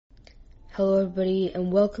Hello everybody and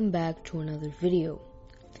welcome back to another video.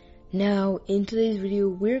 Now in today's video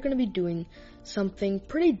we're going to be doing something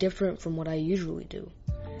pretty different from what I usually do.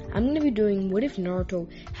 I'm going to be doing what if Naruto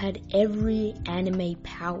had every anime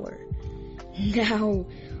power. Now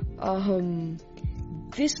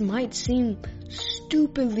this might seem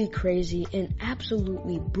stupidly crazy and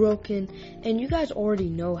absolutely broken, and you guys already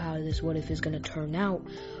know how this what if is going to turn out,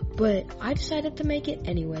 but I decided to make it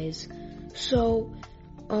anyways. So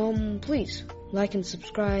please like and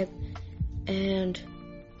subscribe and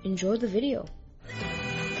enjoy the video.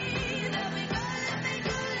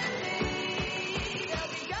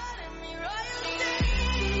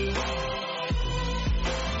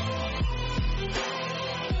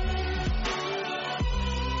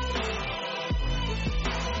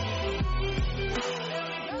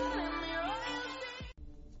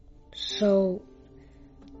 So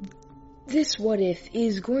this what if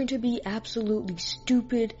is going to be absolutely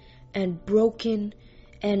stupid and broken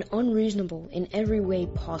and unreasonable in every way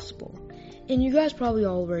possible. And you guys probably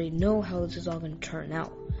already know how this is all going to turn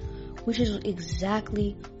out, which is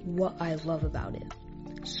exactly what I love about it.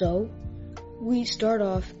 So we start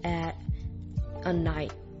off at a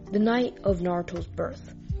night, the night of Naruto's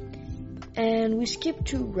birth. And we skip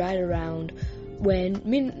to right around when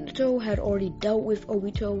Minato had already dealt with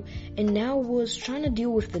Obito and now was trying to deal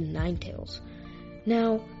with the Nine Tails.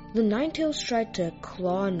 Now, the Nine Tails tried to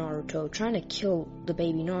claw Naruto, trying to kill the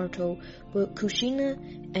baby Naruto, but Kushina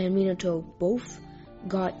and Minato both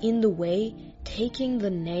got in the way, taking the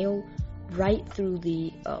nail right through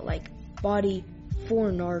the body for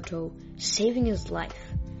Naruto, saving his life.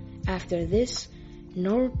 After this,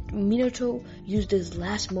 Minato used his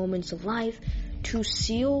last moments of life to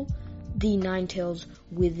seal the Nine Tails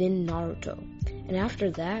within Naruto, and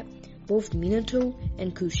after that, both Minato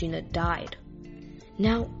and Kushina died.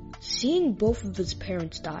 Now, seeing both of his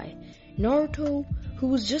parents die, Naruto, who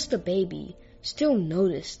was just a baby, still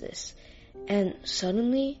noticed this, and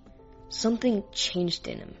suddenly, something changed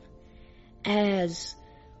in him.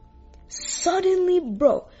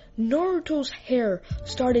 Naruto's hair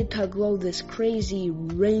started to glow this crazy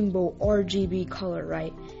rainbow RGB color,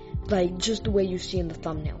 right? Like just the way you see in the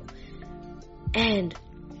thumbnail. And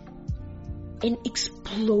an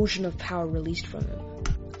explosion of power released from him.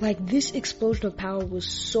 Like, this explosion of power was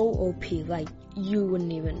so OP, like, you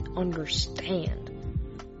wouldn't even understand.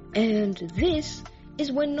 And this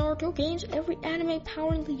is when Naruto gains every anime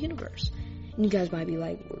power in the universe. And you guys might be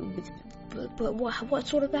like, but what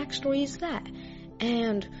sort of backstory is that?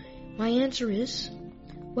 And my answer is,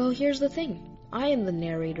 well, here's the thing. I am the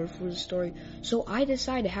narrator for the story, so I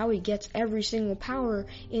decide how he gets every single power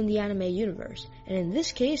in the anime universe. And in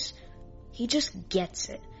this case, he just gets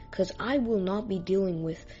it. Because I will not be dealing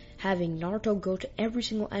with having Naruto go to every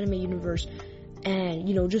single anime universe and,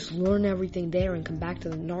 just learn everything there and come back to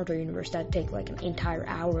the Naruto universe. That'd take like an entire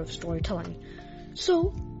hour of storytelling.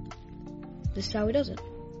 So, this is how he does it.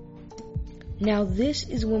 Now, this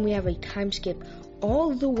is when we have a time skip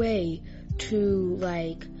all the way to,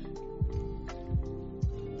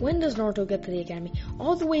 when does Naruto get to the academy?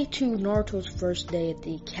 All the way to Naruto's first day at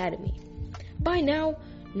the academy. By now,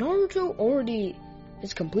 Naruto already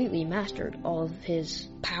is completely mastered all of his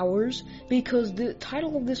powers, because the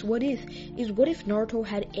title of this what if is what if Naruto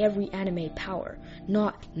had every anime power,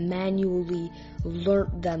 not manually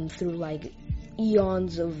learnt them through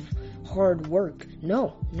eons of hard work.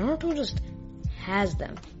 No, Naruto just has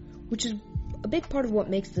them, which is a big part of what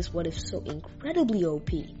makes this what if so incredibly OP.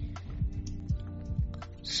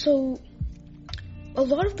 So, a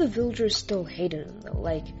lot of the villagers still hated him though,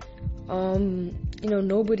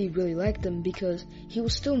 nobody really liked him because he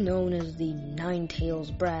was still known as the Nine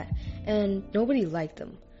Tails brat, and nobody liked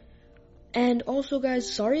him. And also,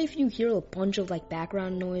 guys, sorry if you hear a bunch of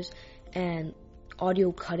background noise and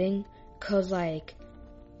audio cutting, cause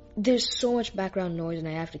there's so much background noise and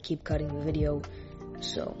I have to keep cutting the video.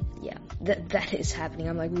 So yeah, that is happening.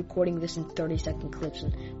 I'm recording this in 30-second clips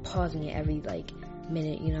and pausing it every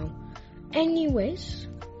minute, Anyways,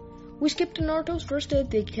 we skip to Naruto's first day at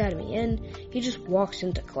the academy, and he just walks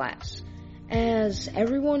into class. As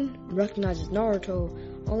everyone recognizes Naruto,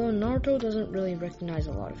 although Naruto doesn't really recognize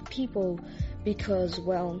a lot of people because,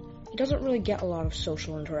 he doesn't really get a lot of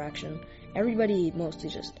social interaction. Everybody mostly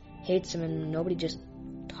just hates him and nobody just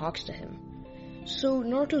talks to him. So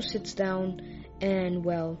Naruto sits down and,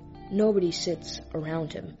 nobody sits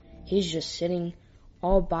around him. He's just sitting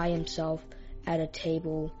all by himself at a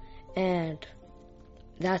table, and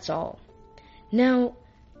that's all. Now,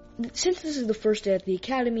 since this is the first day at the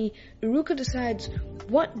academy, Iruka decides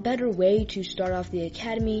what better way to start off the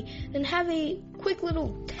academy than have a quick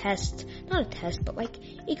little test, not a test, but like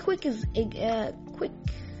a quick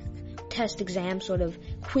test exam, sort of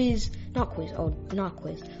quiz, not quiz,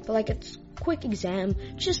 but like a quick exam,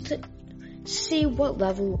 just to see what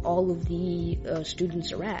level all of the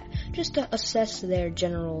students are at, just to assess their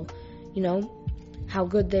general, how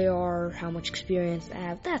good they are, how much experience they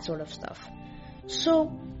have, that sort of stuff.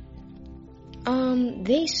 So,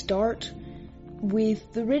 they start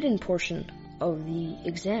with the written portion of the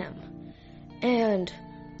exam, and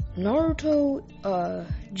Naruto,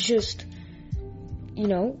 just,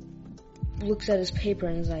 looks at his paper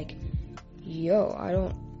and is like, yo, I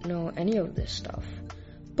don't know any of this stuff.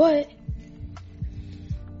 But,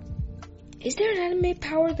 is there an anime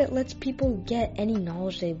power that lets people get any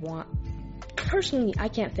knowledge they want? Personally, I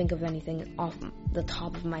can't think of anything off the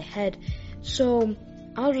top of my head, so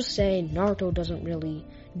I'll just say Naruto doesn't really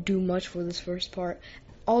do much for this first part.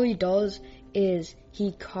 All he does is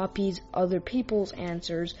he copies other people's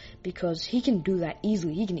answers because he can do that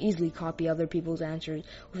easily. He can easily copy other people's answers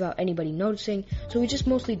without anybody noticing. So he just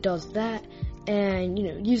mostly does that, and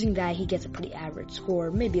using that he gets a pretty average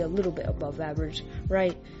score, maybe a little bit above average,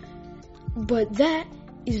 right? But that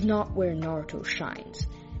is not where Naruto shines,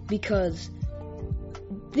 because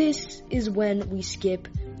this is when we skip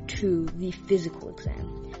to the physical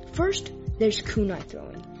exam. First, there's kunai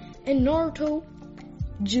throwing, and Naruto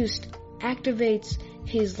just activates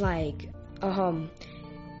his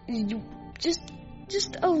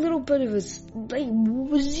just a little bit of his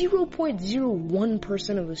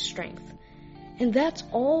 0.01% of his strength, and that's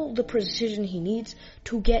all the precision he needs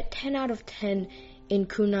to get 10 out of 10 in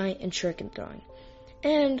kunai and shuriken throwing.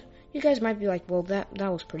 And you guys might be like, well, that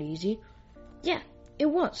was pretty easy. Yeah, it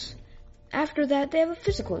was. After that, they have a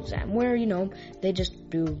physical exam where, they just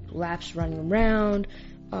do laps running around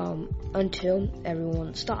until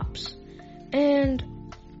everyone stops. And,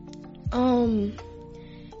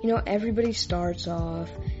 everybody starts off,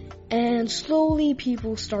 and slowly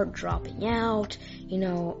people start dropping out.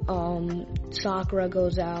 Sakura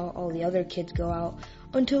goes out, all the other kids go out,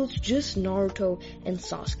 until it's just Naruto and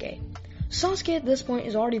Sasuke. Sasuke at this point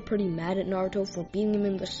is already pretty mad at Naruto for beating him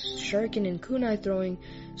in the shuriken and kunai throwing,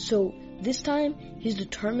 so this time he's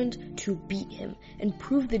determined to beat him and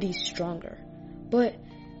prove that he's stronger. But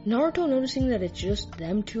Naruto, noticing that it's just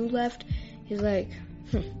them two left, he's like,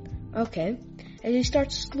 okay, and he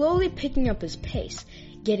starts slowly picking up his pace,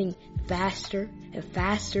 getting faster and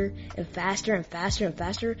faster and faster and faster and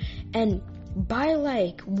faster, and by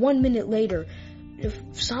 1 minute later,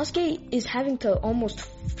 Sasuke is having to almost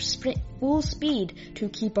sprint full speed to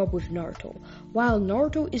keep up with Naruto, while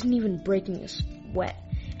Naruto isn't even breaking a sweat.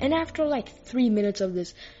 And after 3 minutes of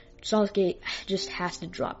this, Sasuke just has to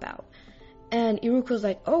drop out. And Iruka's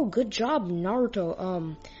like, oh, good job,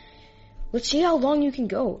 Naruto, let's see how long you can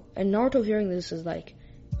go. And Naruto, hearing this, is like,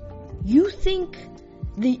 you think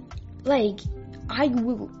I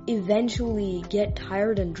will eventually get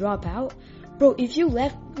tired and drop out? Bro, if you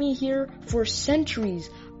left me here for centuries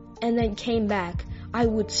and then came back, I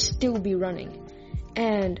would still be running.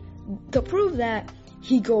 And to prove that,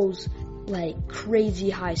 he goes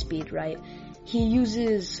crazy high speed, right? He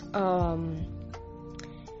uses,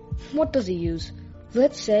 what does he use?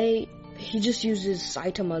 Let's say he just uses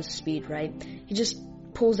Saitama's speed, right? He just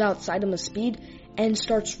pulls out Saitama's speed and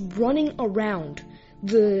starts running around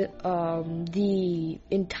the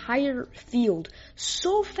entire field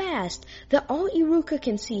so fast that all Iruka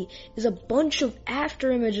can see is a bunch of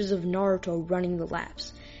after images of Naruto running the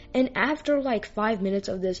laps. And after 5 minutes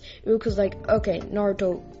of this, Iruka's like, okay,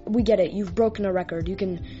 Naruto, we get it, you've broken a record, you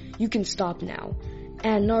can stop now.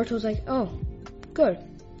 And Naruto's like, oh, good.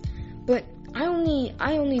 But I only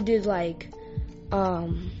did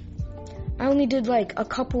a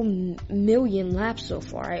couple million laps so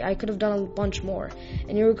far. I could have done a bunch more.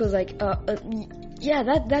 And Iruka's like, yeah,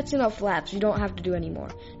 that's enough laps. You don't have to do any more.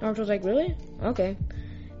 Naruto's like, really? Okay.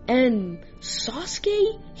 And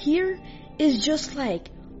Sasuke here is just like,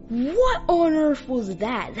 what on earth was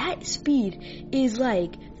that? That speed is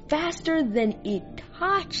faster than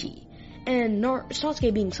Itachi. And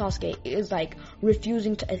Sasuke, being Sasuke, is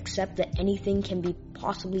refusing to accept that anything can be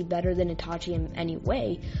possibly better than Itachi in any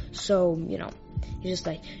way. So, he's just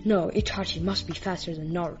like, no, Itachi must be faster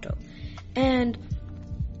than Naruto. And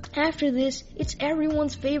after this, it's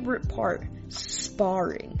everyone's favorite part,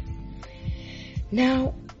 sparring.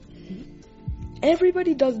 Now,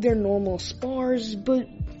 everybody does their normal spars, but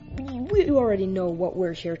we already know what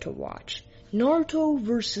we're here to watch. Naruto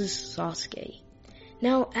versus Sasuke.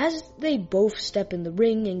 Now, as they both step in the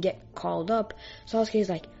ring and get called up, Sasuke's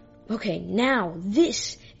like, Okay, now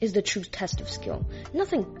this is the true test of skill.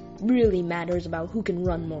 Nothing really matters about who can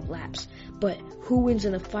run more laps, but who wins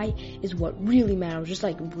in a fight is what really matters, just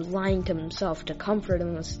like lying to himself to comfort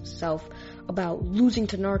himself about losing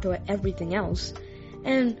to Naruto at everything else.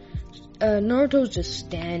 And Naruto's just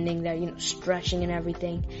standing there, stretching and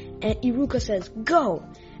everything, and Iruka says, "Go!"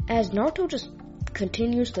 as Naruto just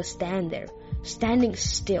continues to stand there, standing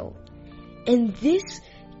still. And this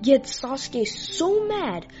gets Sasuke so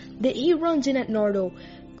mad that he runs in at Naruto,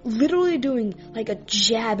 literally doing like a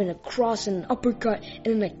jab and a cross and an uppercut and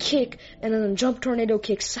then a kick and then a jump tornado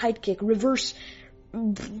kick, side kick, reverse,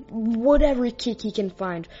 whatever kick he can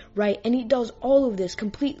find, right? And he does all of this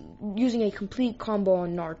using a complete combo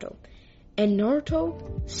on Naruto. And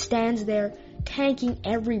Naruto stands there tanking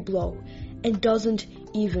every blow and doesn't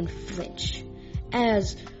even flinch.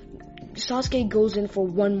 As Sasuke goes in for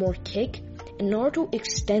one more kick, and Naruto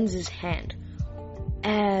extends his hand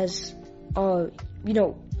as,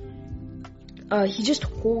 he just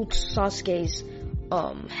holds Sasuke's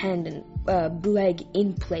hand and leg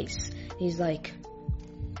in place. He's like,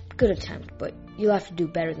 "Good attempt, but you'll have to do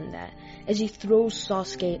better than that." As he throws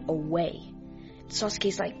Sasuke away.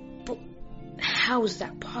 Sasuke's like, "But how is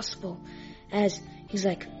that possible?" As he's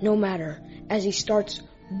like, "No matter." As he starts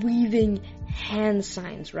weaving hand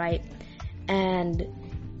signs, right? And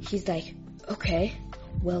he's like, "Okay,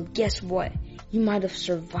 well, guess what? You might have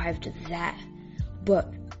survived that,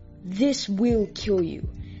 but this will kill you."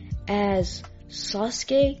 As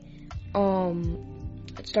Sasuke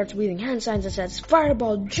starts weaving hand signs and says,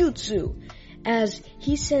 "Fireball Jutsu," as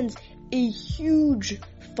he sends a huge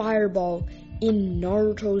fireball in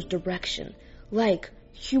Naruto's direction, like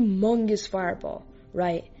humongous fireball,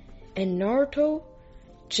 right? And Naruto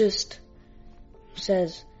just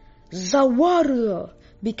says, "Zawaru,"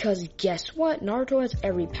 because guess what? Naruto has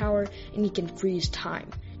every power and he can freeze time.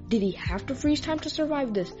 Did he have to freeze time to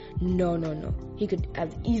survive this? No. He could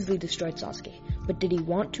have easily destroyed Sasuke. But did he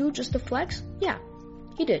want to just to flex? Yeah,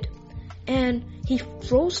 he did. And he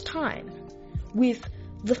froze time with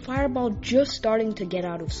the fireball just starting to get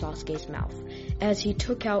out of Sasuke's mouth as he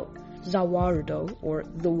took out Zawarudo, or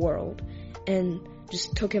the world, and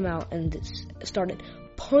just took him out and started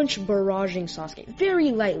punch barraging Sasuke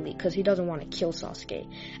very lightly because he doesn't want to kill Sasuke.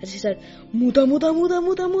 As he said, "Muda, muda, muda,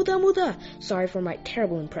 muda, muda, muda." Sorry for my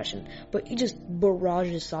terrible impression, but he just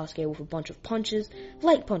barrages Sasuke with a bunch of punches,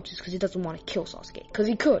 light punches, because he doesn't want to kill Sasuke. Because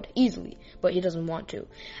he could, easily, but he doesn't want to.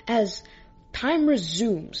 As time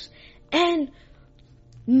resumes, and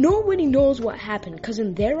nobody knows what happened, because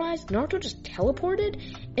in their eyes, Naruto just teleported,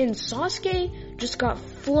 and Sasuke just got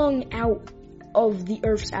flung out of the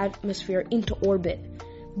Earth's atmosphere into orbit.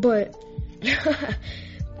 But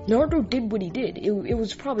Naruto did what he did. It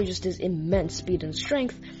was probably just his immense speed and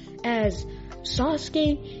strength. As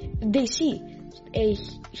Sasuke, they see a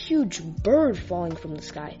huge bird falling from the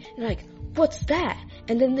sky. And like, "What's that?"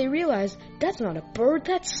 And then they realize that's not a bird,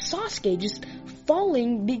 that's Sasuke just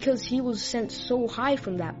falling because he was sent so high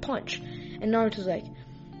from that punch. And Naruto's like,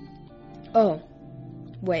 "Oh,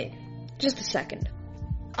 wait, just a second.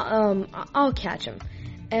 I'll catch him."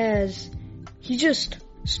 As he just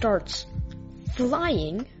starts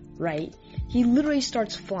flying, right? He literally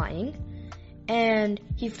starts flying, and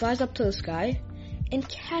he flies up to the sky and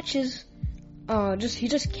catches, he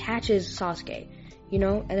just catches Sasuke,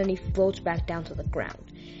 and then he floats back down to the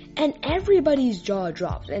ground. And everybody's jaw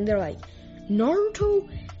drops, and they're like, "Naruto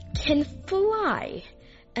can fly."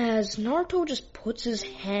 As Naruto just puts his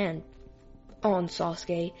hand on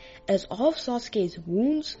Sasuke, as all of Sasuke's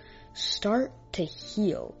wounds start to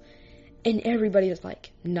heal. And everybody is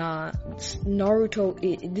like, "Nah,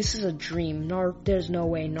 Naruto, this is a dream. There's no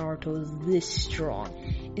way Naruto is this strong.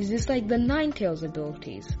 Is this like the Nine Tails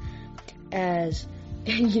abilities?" As,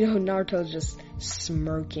 Naruto's just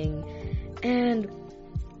smirking. And,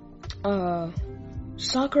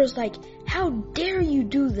 Sakura's like, "How dare you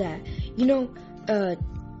do that?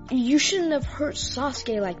 You shouldn't have hurt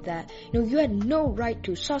Sasuke like that. You had no right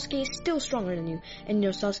to. Sasuke is still stronger than you." And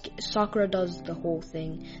Sakura does the whole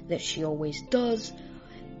thing that she always does.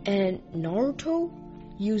 And Naruto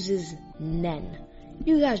uses Nen.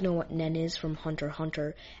 You guys know what Nen is from Hunter x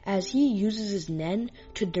Hunter, as he uses his Nen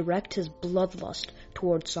to direct his bloodlust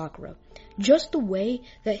towards Sakura. Just the way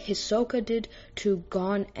that Hisoka did to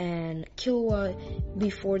Gon and Killua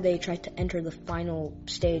before they tried to enter the final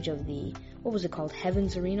stage of the, what was it called,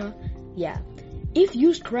 Heaven's Arena? Yeah. If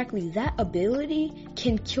used correctly, that ability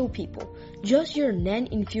can kill people. Just your Nen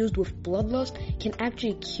infused with bloodlust can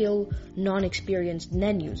actually kill non-experienced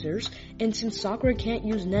Nen users, and since Sakura can't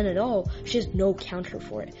use Nen at all, she has no counter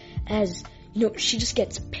for it. As she just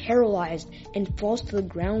gets paralyzed and falls to the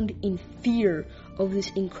ground in fear of this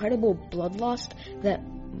incredible bloodlust that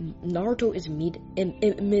Naruto is emitting.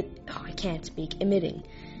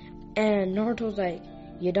 And Naruto's like,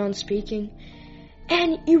 "You done speaking?"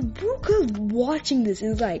 And Iruka watching this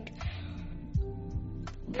is like,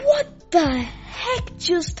 what the heck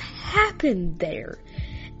just happened there?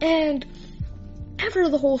 And after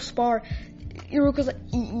the whole spar, Iruka's like,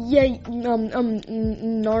 "Yeah,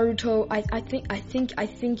 Naruto, I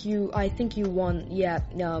think you won. Yeah,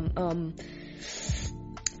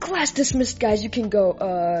 class dismissed, guys. You can go.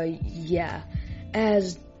 Yeah."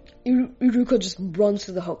 As Iruka just runs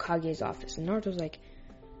to the Hokage's office, and Naruto's like,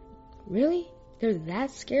 "Really? They're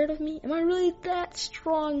that scared of me? Am I really that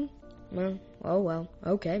strong?" Well,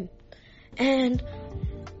 okay. And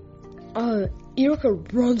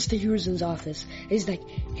Iruka runs to Hiruzen's office. He's like,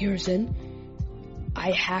 "Hiruzen,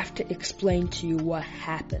 I have to explain to you what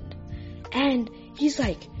happened." And he's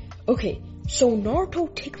like, "Okay, so Naruto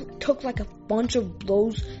took like a bunch of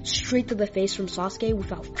blows straight to the face from Sasuke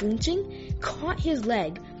without flinching, caught his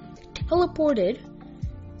leg, teleported,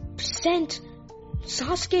 sent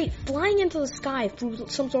Sasuke flying into the sky through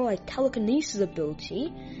some sort of like telekinesis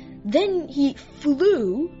ability. Then he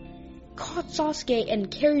flew, caught Sasuke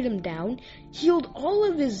and carried him down, healed all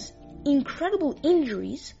of his incredible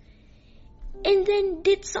injuries, and then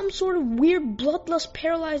did some sort of weird bloodlust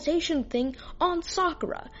paralyzation thing on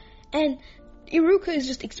Sakura." And Iruka is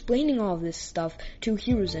just explaining all of this stuff to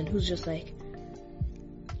Hiruzen, who's just like,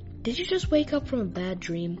 "Did you just wake up from a bad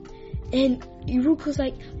dream?" And Iruka's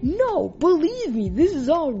like, "No, believe me, this is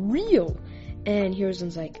all real." And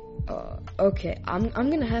Hiruzen's like, "Okay, I'm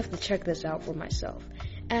gonna have to check this out for myself."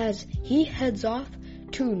 As he heads off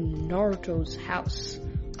to Naruto's house.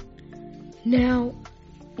 Now,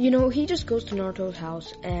 he just goes to Naruto's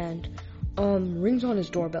house and rings on his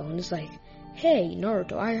doorbell and is like, "Hey,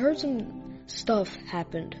 Naruto, I heard some stuff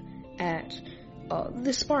happened at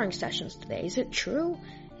the sparring sessions today. Is it true?"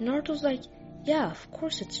 Naruto's like, "Yeah, of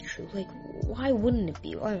course it's true. Like, why wouldn't it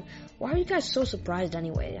be? Why are you guys so surprised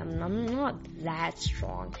anyway? I'm not that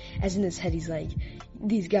strong." As in his head, he's like,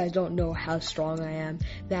 "These guys don't know how strong I am.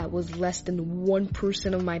 That was less than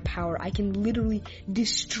 1% of my power. I can literally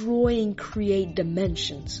destroy and create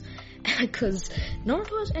dimensions." Because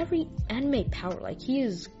Naruto has every anime power. Like, he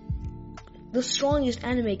is the strongest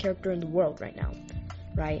anime character in the world right now,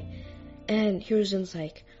 right? And Hiruzen's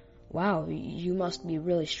like, "Wow, you must be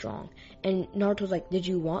really strong." And Naruto's like, "Did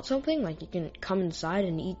you want something? Like, you can come inside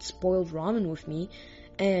and eat spoiled ramen with me."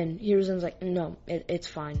 And Hiruzen's like, "No, it's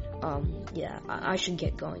fine. Yeah, I should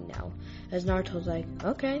get going now." As Naruto's like,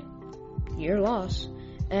 "Okay, your loss."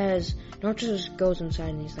 As Naruto just goes inside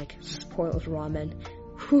and he's like, "Spoiled ramen?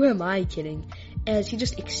 Who am I kidding?" As he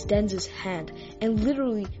just extends his hand and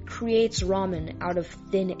literally creates ramen out of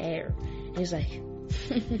thin air. And he's like,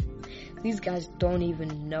 "These guys don't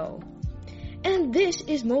even know." And this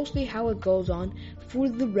is mostly how it goes on for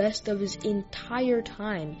the rest of his entire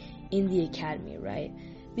time in the academy, right?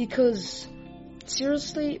 Because,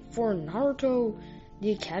 seriously, for Naruto,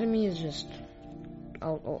 the academy is just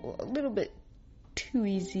a little bit too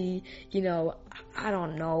easy, I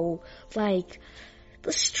don't know, like,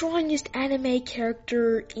 the strongest anime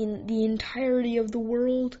character in the entirety of the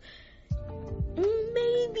world,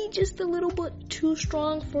 maybe just a little bit too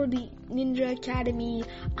strong for the Ninja Academy.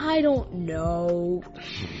 I don't know.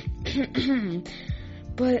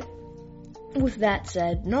 But with that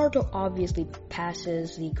said, Naruto obviously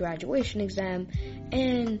passes the graduation exam,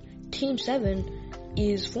 and Team 7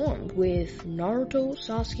 is formed with Naruto,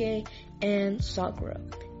 Sasuke, and Sakura,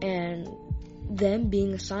 and them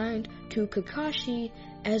being assigned to Kakashi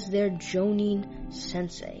as their Jonin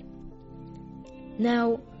sensei.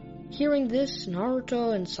 Now, hearing this,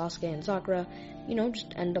 Naruto and Sasuke and Sakura,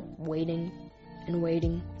 just end up waiting and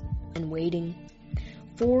waiting and waiting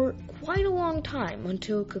for quite a long time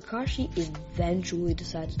until Kakashi eventually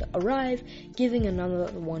decides to arrive, giving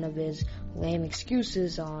another one of his lame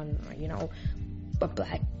excuses on, a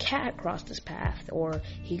black cat crossed his path, or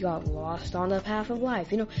he got lost on the path of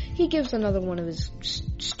life. He gives another one of his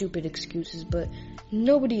stupid excuses, but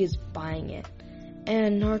nobody is buying it.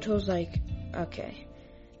 And Naruto's like, okay.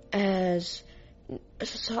 As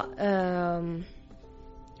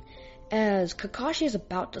Kakashi is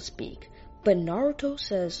about to speak, but Naruto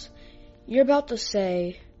says, "You're about to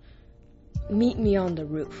say, 'Meet me on the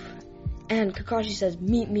roof.'" And Kakashi says,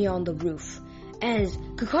 "Meet me on the roof." As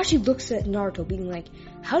Kakashi looks at Naruto being like,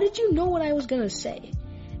 "How did you know what I was gonna say?"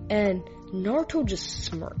 And Naruto just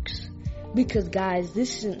smirks. Because guys,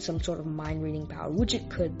 this isn't some sort of mind reading power, which it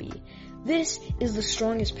could be. This is the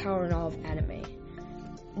strongest power in all of anime.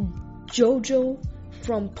 JoJo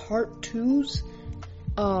from Part 2's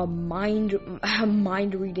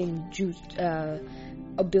mind reading juice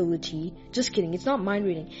ability. Just kidding, it's not mind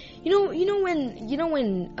reading. You know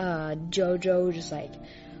when JoJo just like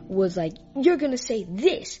was like, you're gonna say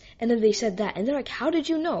this, and then they said that, and they're like, how did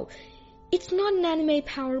you know? It's not an anime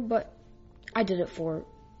power, but I did it for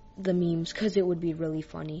the memes because it would be really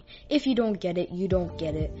funny. If you don't get it, you don't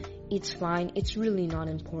get it. It's fine. It's really not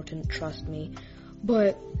important, trust me.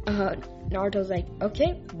 But Naruto's like,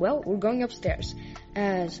 okay, well, we're going upstairs.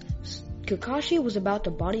 As Kakashi was about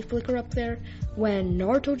to body flicker up there when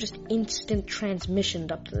Naruto just instant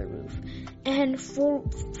transmissioned up to the roof. And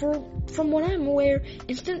from what I'm aware,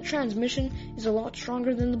 instant transmission is a lot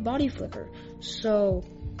stronger than the body flicker. So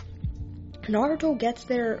Naruto gets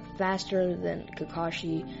there faster than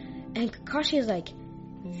Kakashi, and Kakashi is like,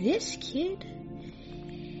 this kid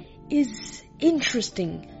is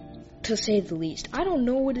interesting, to say the least. I don't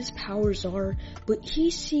know what his powers are, but he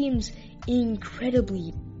seems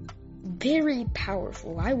incredibly, very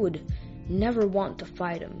powerful. I would never want to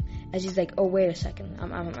fight him. As he's like, oh, wait a second,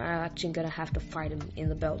 I'm actually gonna have to fight him in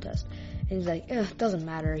the bell test. And he's like, doesn't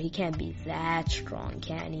matter, he can't be that strong,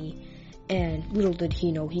 can he? And little did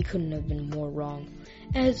he know, he couldn't have been more wrong.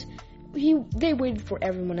 As they waited for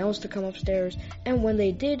everyone else to come upstairs, and when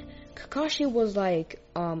they did, Kakashi was like,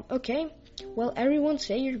 okay, well, everyone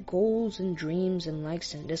say your goals and dreams and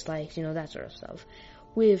likes and dislikes, that sort of stuff.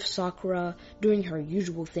 With Sakura doing her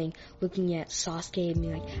usual thing, looking at Sasuke and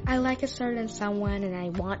being like, I like a certain someone and I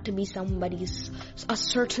want to be a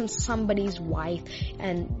certain somebody's wife,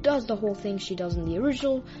 and does the whole thing she does in the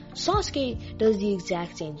original. Sasuke does the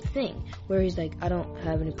exact same thing, where he's like, I don't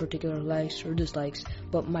have any particular likes or dislikes,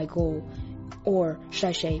 but my goal, or should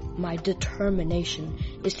I say, my determination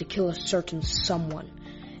is to kill a certain someone.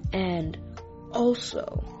 And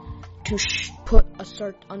also to put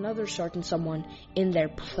another certain someone in their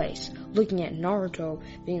place. Looking at Naruto,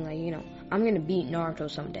 being like, I'm gonna beat Naruto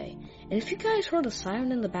someday. And if you guys heard a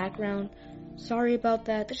siren in the background, sorry about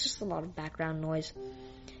that, there's just a lot of background noise.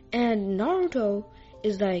 And Naruto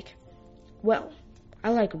is like, well, I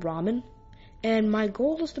like ramen, and my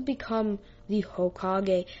goal is to become the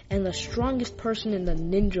Hokage and the strongest person in the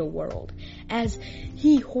ninja world. As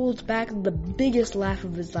he holds back the biggest laugh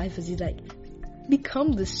of his life as he's like,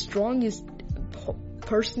 become the strongest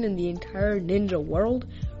person in the entire ninja world?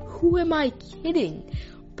 Who am I kidding?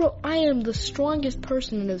 Bro, I am the strongest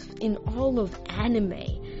person in all of anime.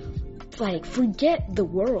 Like, forget the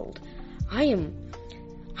world. I am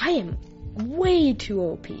way too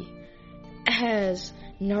OP. As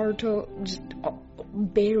Naruto just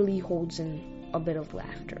barely holds in a bit of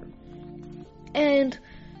laughter. And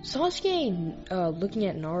Sasuke, looking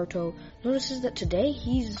at Naruto, notices that today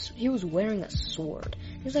he was wearing a sword.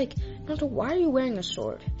 He's like, Naruto, why are you wearing a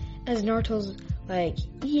sword? As Naruto's like,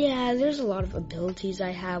 yeah, there's a lot of abilities I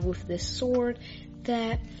have with this sword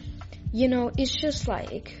that, it's just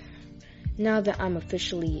like, now that I'm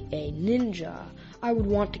officially a ninja, I would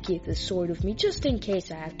want to keep this sword with me just in case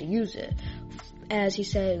I have to use it. As he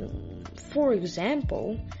said, for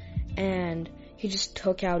example, and he just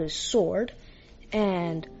took out his sword,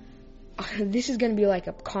 and this is going to be like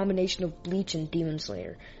a combination of Bleach and Demon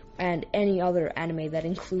Slayer and any other anime that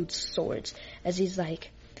includes swords, as he's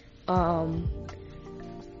like, water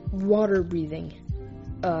breathing,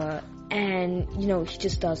 and, he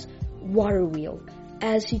just does water wheel,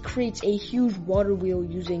 as he creates a huge water wheel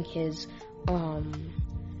using his,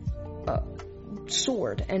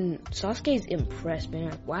 sword, and Sasuke's impressed, being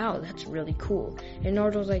like, wow, that's really cool. And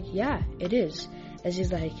Naruto's like, yeah, it is. As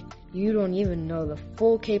he's like, you don't even know the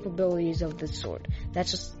full capabilities of this sword.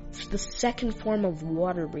 That's just the second form of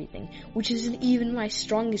water breathing, which isn't even my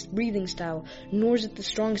strongest breathing style, nor is it the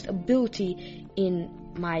strongest ability in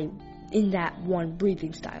that one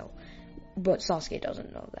breathing style. But Sasuke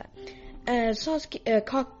doesn't know that. And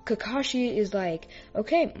Kakashi is like,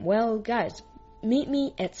 okay, well, guys, meet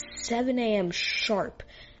me at 7 a.m. sharp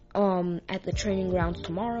at the training grounds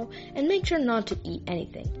tomorrow, and make sure not to eat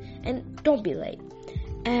anything, and don't be late.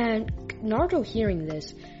 And Naruto, hearing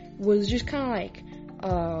this, was just kind of like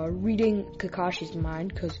reading Kakashi's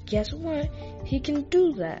mind, because guess what? He can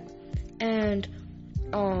do that. And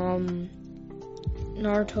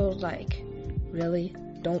Naruto's like, really?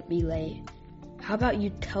 Don't be late? How about you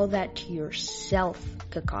tell that to yourself,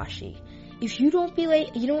 Kakashi? If you don't be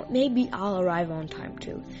late, maybe I'll arrive on time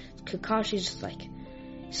too. Kakashi's just like,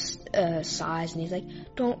 sighs, and he's like,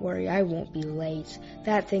 don't worry, I won't be late.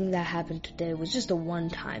 That thing that happened today was just a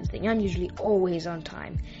one-time thing. I'm usually always on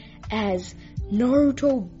time. As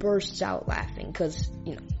Naruto bursts out laughing, because,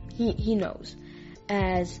 he knows.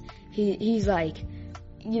 As he's like,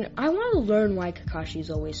 I want to learn why Kakashi is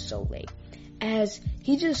always so late. As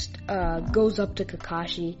he just goes up to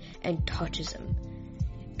Kakashi and touches him.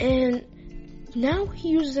 And now he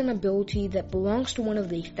uses an ability that belongs to one of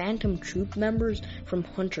the Phantom Troop members from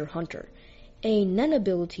Hunter x Hunter. A Nen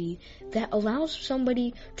ability that allows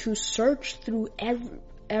somebody to search through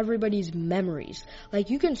everybody's memories.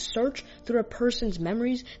 Like, you can search through a person's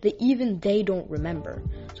memories that even they don't remember.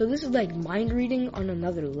 So this is like mind reading on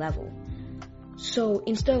another level. So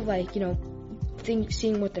instead of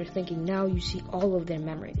seeing what they're thinking, now you see all of their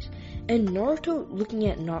memories. And Naruto looking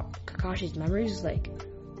at Kakashi's memories is like,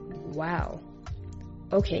 wow.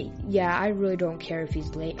 Okay, yeah, I really don't care if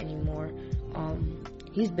he's late anymore.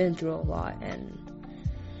 He's been through a lot, and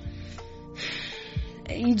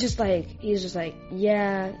he's just like,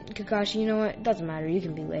 yeah, Kakashi, you know what? It doesn't matter. You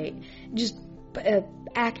can be late. Just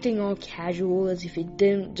acting all casual as if he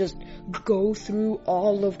didn't just go through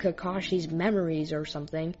all of Kakashi's memories or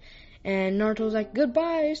something. And Naruto's like,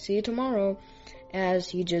 goodbye, see you tomorrow, as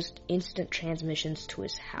he just instant transmissions to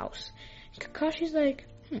his house. Kakashi's like,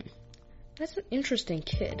 that's an interesting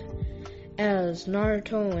kid. As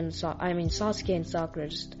Naruto and Sasuke and Sakura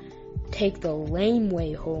just take the lame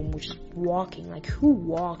way home, which is walking. Like, who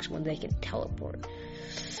walks when they can teleport?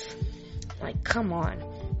 Like, come on.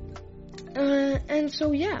 And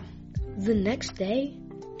so, yeah, the next day,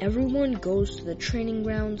 everyone goes to the training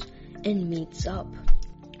grounds and meets up.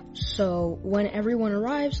 So, when everyone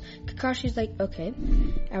arrives, Kakashi's like, okay,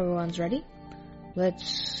 everyone's ready.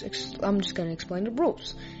 I'm just gonna explain the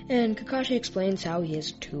rules. And Kakashi explains how he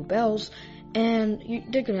has 2 bells, and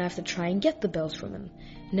they're gonna have to try and get the bells from him.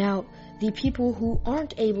 Now, the people who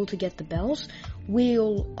aren't able to get the bells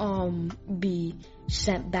will be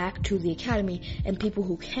sent back to the academy, and people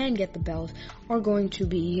who can get the bells are going to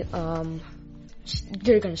be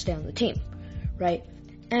they're gonna stay on the team, right?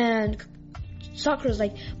 And Sakura's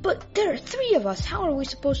like, but there are 3 of us. How are we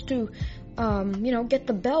supposed to get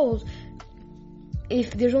the bells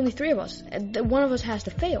if there's only 3 of us? One of us has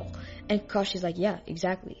to fail. And Kakashi's like, yeah,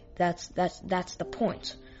 exactly. That's the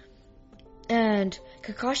point. And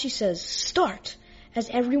Kakashi says, start, as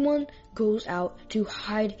everyone goes out to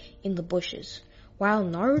hide in the bushes, while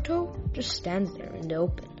Naruto just stands there in the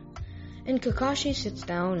open. And Kakashi sits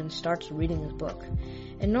down and starts reading his book.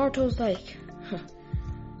 And Naruto's like,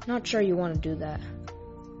 not sure you want to do that.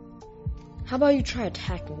 How about you try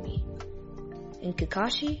attacking me? And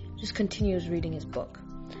Kakashi just continues reading his book.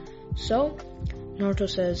 So, Naruto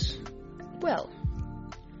says, well,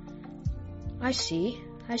 I see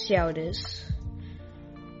how it is.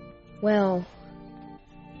 Well,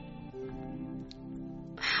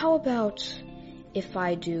 how about if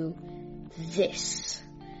I do this?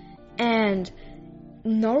 And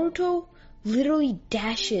Naruto literally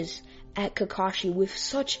dashes at Kakashi with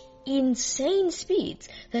such insane speeds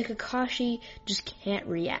that Kakashi just can't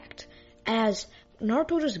react. As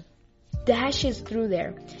Naruto just dashes through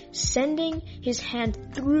there, sending his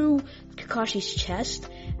hand through Kakashi's chest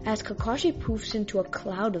as Kakashi poofs into a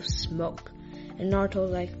cloud of smoke. And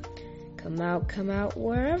Naruto's like, come out,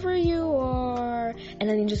 wherever you are. And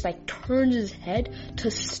then he just turns his head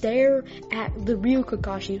to stare at the real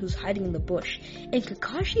Kakashi who's hiding in the bush. And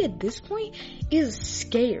Kakashi at this point is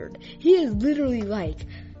scared. He is literally like,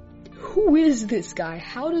 who is this guy?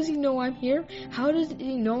 How does he know I'm here? How does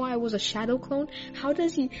he know I was a shadow clone? How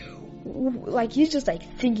does he, he's just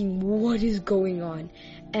thinking, what is going on?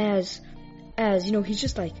 As he's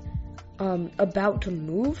just about to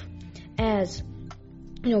move, as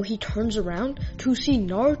he turns around to see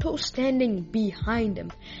Naruto standing behind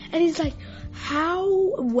him. And he's like,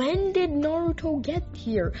 when did Naruto get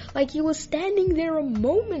here? He was standing there a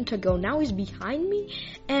moment ago. Now he's behind me?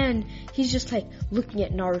 And he's just looking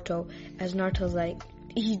at Naruto, as Naruto's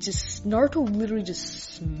Naruto literally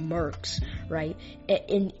just smirks, right?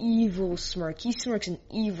 An evil smirk. He smirks an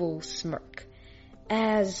evil smirk.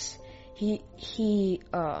 As he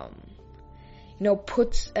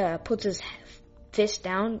puts his fist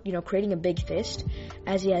down, creating a big fist,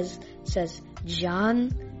 as he says,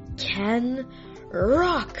 John can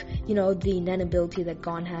rock, the Nen ability that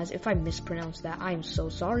Gon has. If I mispronounce that, I'm so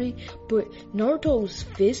sorry, but Naruto's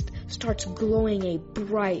fist starts glowing a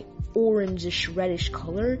bright orangish reddish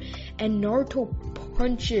color, and Naruto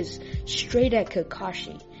punches straight at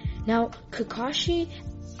Kakashi. Now, Kakashi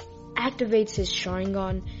activates his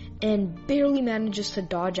Sharingan and barely manages to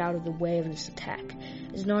dodge out of the way of this attack,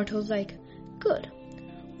 as Naruto's like, good.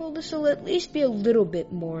 Well, this will at least be a little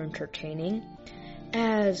bit more entertaining.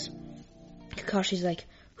 As Kakashi's like,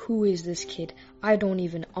 who is this kid? I don't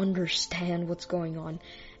even understand what's going on.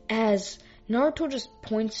 As Naruto just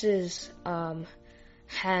points his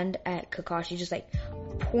hand at Kakashi, just like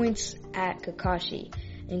points at Kakashi.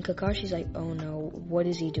 And Kakashi's like, oh no, what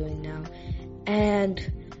is he doing now? And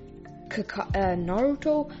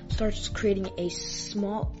Naruto starts creating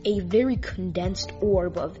a very condensed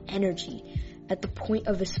orb of energy at the point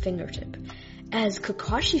of his fingertip. As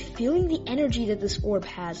Kakashi, feeling the energy that this orb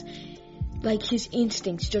has, like his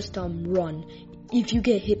instincts just run. If you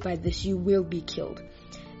get hit by this, you will be killed.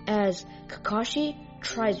 As Kakashi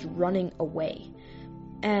tries running away.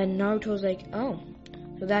 And Naruto's like, oh,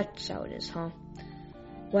 so that's how it is, huh?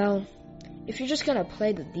 Well, if you're just gonna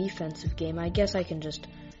play the defensive game, I guess I can just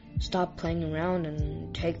stop playing around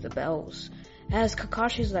and take the bells. As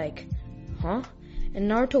Kakashi's like, huh? And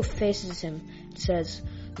Naruto faces him and says,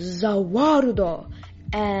 Zawarudo!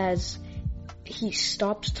 As he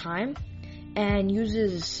stops time and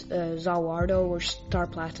uses Zawardo or Star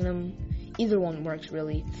Platinum. Either one works,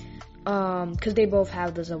 really. Because they both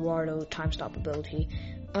have the Zawardo time stop ability.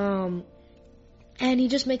 And he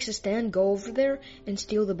just makes a stand, go over there and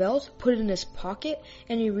steal the bells, put it in his pocket,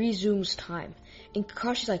 and he resumes time. And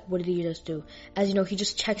Kakashi's like, what did he just do? As you know, he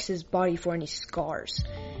just checks his body for any scars.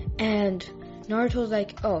 And Naruto's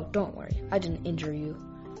like, oh, don't worry, I didn't injure you.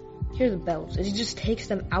 Here are the bells. And he just takes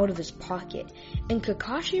them out of his pocket. And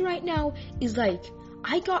Kakashi right now is like,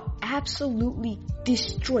 I got absolutely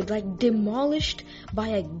destroyed, like demolished by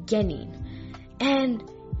a genin. And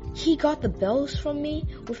he got the bells from me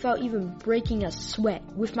without even breaking a sweat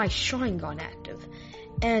with my Sharingan active.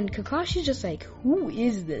 And Kakashi's just like, who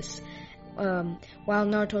is this? While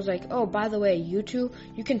Naruto's like, oh, by the way, you two,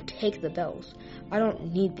 you can take the bells. I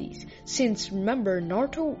don't need these. Since, remember,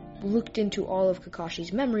 Naruto looked into all of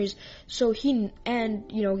Kakashi's memories, so he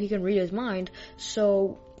can read his mind,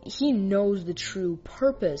 so he knows the true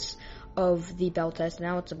purpose of the bell test.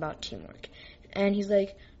 Now it's about teamwork. And he's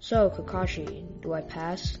like, so, Kakashi, do I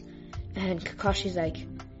pass? And Kakashi's like,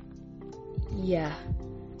 yeah,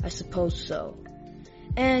 I suppose so.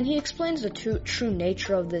 And he explains the true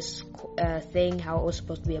nature of this thing, how it was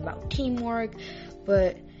supposed to be about teamwork,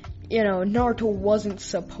 but, Naruto wasn't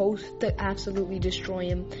supposed to absolutely destroy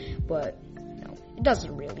him, but, it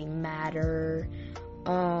doesn't really matter.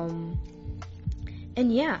 And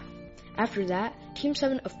yeah, after that, Team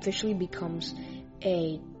 7 officially becomes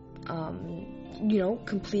a,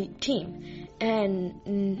 complete team.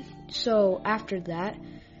 And so after that,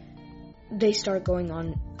 they start going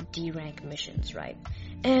on D-rank missions, right?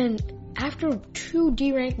 And after 2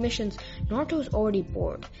 D-rank missions, Naruto's already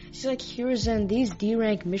bored. He's like, Hiruzen, these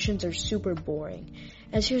D-rank missions are super boring.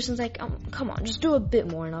 And Hiruzen's like, come on, just do a bit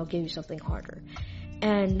more and I'll give you something harder.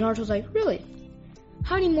 And Naruto's like, really?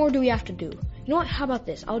 How many more do we have to do? You know what, how about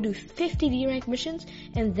this? I'll do 50 D-rank missions,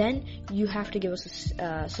 and then you have to give us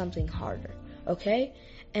something harder, okay?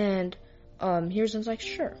 And Hiruzen's like,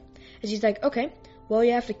 sure. As he's like, okay, well,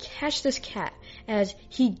 you have to catch this cat. As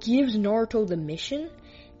he gives Naruto the mission,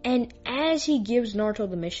 and as he gives Naruto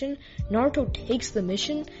the mission, Naruto takes the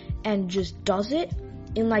mission and just does it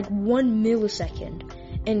in like 1 millisecond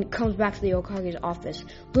and comes back to the Hokage's office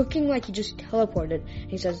looking like he just teleported.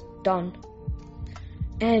 He says, done.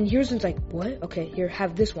 And Hiruzen's like, what? Okay, here,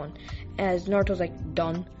 have this one. As Naruto's like,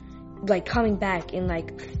 done. Like coming back in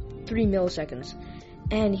like 3 milliseconds.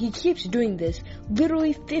 And he keeps doing this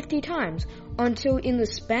literally 50 times until in the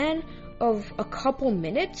span of a couple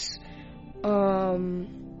minutes,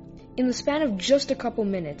 in the span of just a couple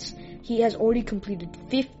minutes, he has already completed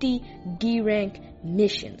 50 D-rank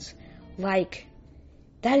missions. Like,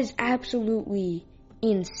 that is absolutely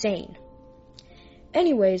insane.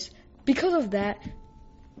 Anyways, because of that,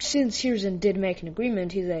 since Hiruzen did make an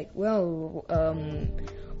agreement, he's like, well,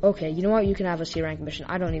 okay, you know what, you can have a C-rank mission,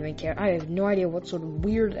 I don't even care, I have no idea what sort of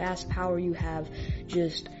weird-ass power you have,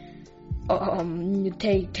 just,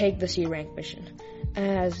 take the C-rank mission.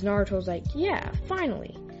 As Naruto's like, yeah,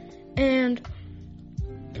 finally. And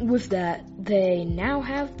with that, they now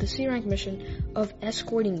have the C-rank mission of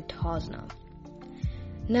escorting Tazna.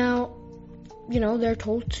 Now, they're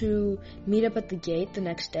told to meet up at the gate the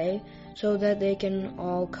next day so that they can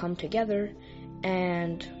all come together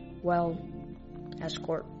and, well,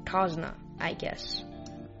 escort Tazna, I guess.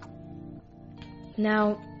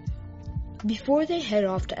 Now, before they head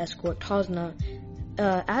off to escort Tazna,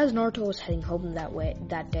 as Naruto was heading home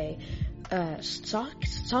that day,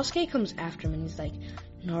 Sasuke comes after him and he's like,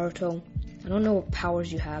 Naruto, I don't know what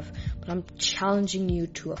powers you have, but I'm challenging you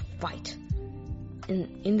to a fight.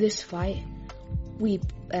 In this fight, we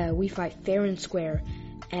fight fair and square,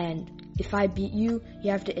 and if I beat you,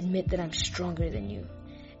 you have to admit that I'm stronger than you.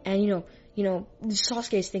 And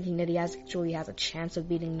Sasuke is thinking that he actually has a chance of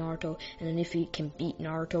beating Naruto, and then if he can beat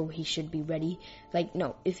Naruto, he should be ready.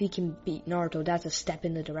 If he can beat Naruto, that's a step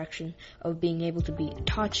in the direction of being able to beat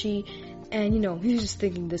Itachi, and, he's just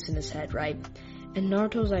thinking this in his head, right? And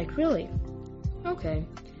Naruto's like, really? Okay.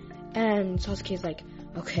 And Sasuke's like,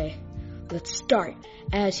 okay, let's start.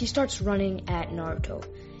 As he starts running at Naruto,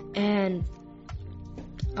 and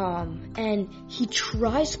he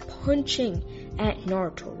tries punching at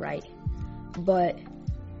Naruto, right? But,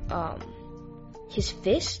 his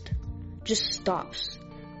fist just stops.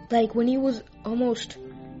 Like, when he was almost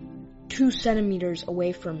 2 centimeters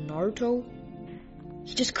away from Naruto,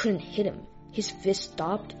 he just couldn't hit him. His fist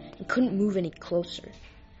stopped and couldn't move any closer.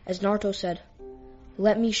 As Naruto said,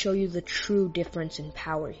 let me show you the true difference in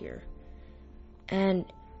power here. And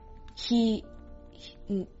he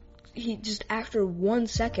just, after 1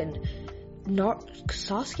 second,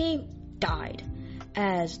 Sasuke died,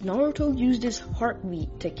 as Naruto used his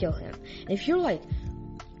heartbeat to kill him. And if you're like,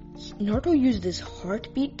 Naruto used his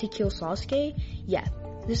heartbeat to kill Sasuke? Yeah,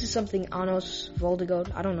 this is something Anos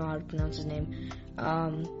Voldegod, I don't know how to pronounce his name,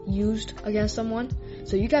 used against someone.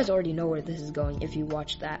 So you guys already know where this is going if you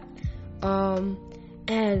watch that.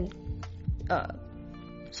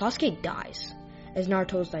 Sasuke dies, as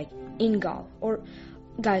Naruto's like, Ingal, or,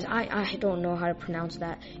 guys, I don't know how to pronounce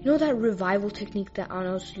that. You know that revival technique that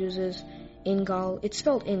Anos uses? Ingal, it's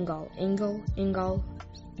spelled Ingal,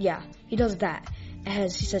 yeah, he does that,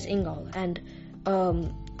 as he says Ingal, and,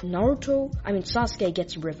 Sasuke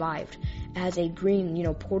gets revived, as a green,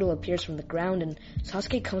 portal appears from the ground, and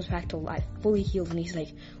Sasuke comes back to life, fully healed, and he's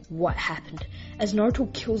like, what happened? As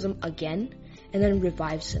Naruto kills him again, and then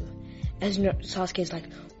revives him, as Sasuke's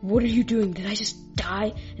like, what are you doing? Did I just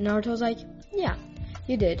die? And Naruto's like, yeah,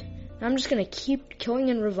 you did. I'm just gonna keep killing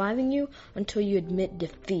and reviving you until you admit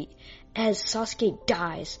defeat. As Sasuke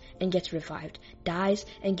dies and gets revived,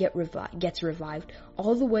 gets revived,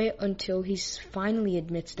 all the way until he finally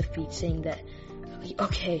admits defeat, saying that,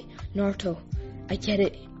 okay, Naruto, I get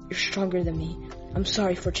it, you're stronger than me. I'm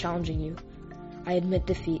sorry for challenging you. I admit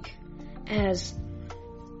defeat. As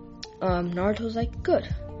Naruto's like,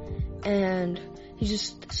 good. And he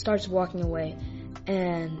just starts walking away,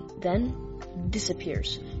 and then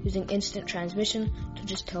disappears, using instant transmission to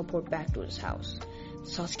just teleport back to his house.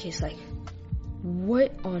 Sasuke's like,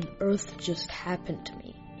 what on earth just happened to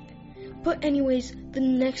me? But anyways, the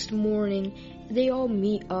next morning, they all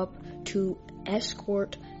meet up to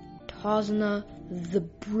escort Tazuna, the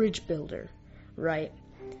bridge builder, right?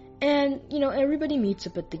 And, everybody meets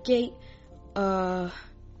up at the gate, and,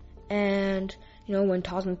 when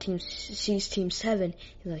Tazuna sees Team 7,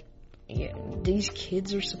 he's like, yeah, these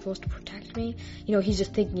kids are supposed to protect me? He's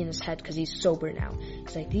just thinking in his head because he's sober now.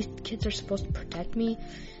 He's like, these kids are supposed to protect me?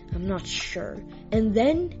 I'm not sure. And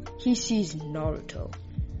then he sees Naruto.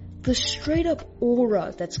 The straight up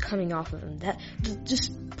aura that's coming off of him, that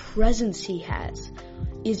just presence he has,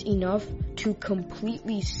 is enough to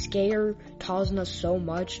completely scare Tazuna so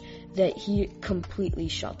much that he completely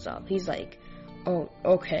shuts up. He's like, oh,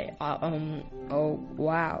 okay, oh,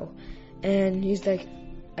 wow. And he's like,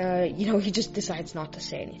 he just decides not to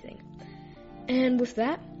say anything. And with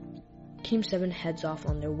that, Team 7 heads off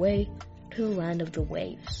on their way to the land of the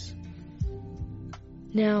waves.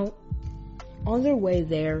 Now, on their way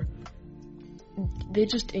there, they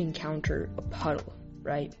just encounter a puddle,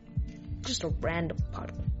 right? Just a random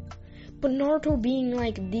puddle. But Naruto, being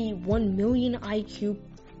like the 1 million IQ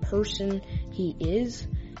person he is,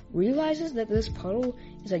 realizes that this puddle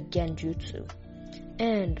is a genjutsu.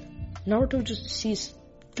 And Naruto just sees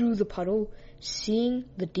through the puddle, seeing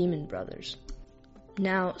the demon brothers.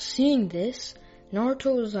 Now, seeing this,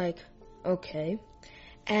 Naruto is like, okay,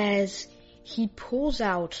 as he pulls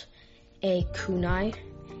out a kunai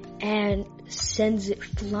and sends it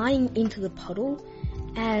flying into the puddle,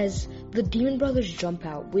 as the demon brothers jump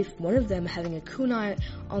out, with one of them having a kunai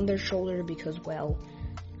on their shoulder because, well,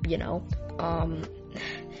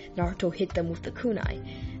 Naruto hit them with the kunai,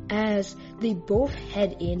 as they both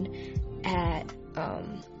head in at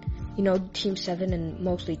Team 7 and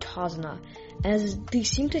mostly Tazuna, as they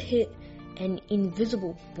seem to hit an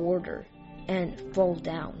invisible border and fall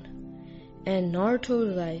down. And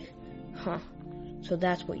Naruto's like, huh, so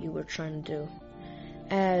that's what you were trying to do.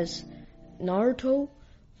 As Naruto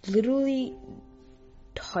literally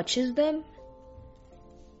touches them,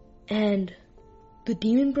 and the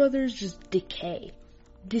demon brothers just decay,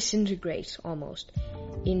 disintegrate almost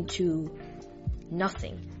into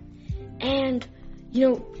nothing. And,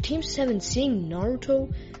 Team 7 seeing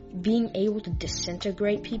Naruto being able to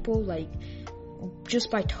disintegrate people, like, just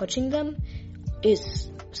by touching them, is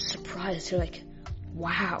surprised. They're like,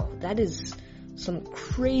 wow, that is some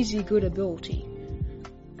crazy good ability.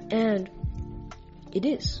 And it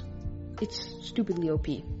is. It's stupidly OP.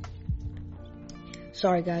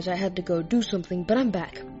 Sorry guys, I had to go do something, but I'm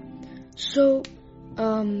back. So,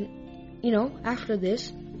 after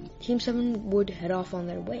this, Team 7 would head off on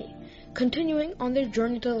their way, continuing on their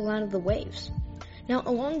journey to the land of the waves. Now,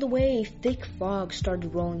 along the way, a thick fog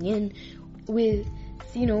started rolling in with,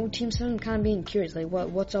 Team 7 kind of being curious, like,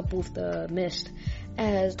 what's up with the mist?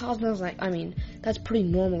 As Cosmo's like, that's pretty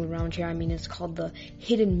normal around here. It's called the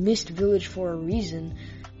Hidden Mist Village for a reason.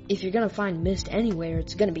 If you're gonna find mist anywhere,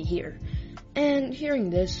 it's gonna be here. And hearing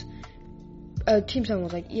this, Team 7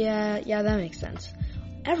 was like, yeah, that makes sense.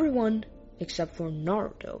 Everyone except for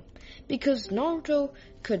Naruto. Because Naruto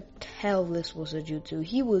could tell this was a jutsu.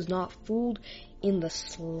 He was not fooled in the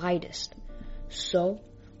slightest. So,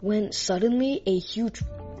 when suddenly a huge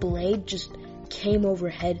blade just came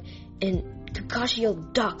overhead and Kakashi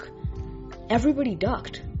yelled, "Duck!" Everybody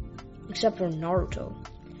ducked, except for Naruto,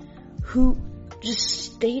 who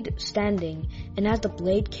just stayed standing, and as the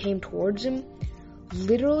blade came towards him,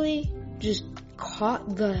 literally just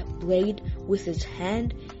caught the blade with his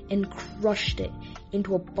hand and crushed it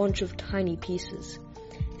into a bunch of tiny pieces.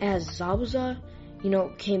 As Zabuza,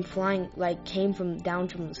 came down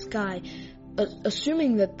from the sky,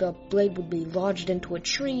 assuming that the blade would be lodged into a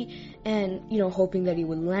tree and, hoping that he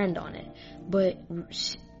would land on it. But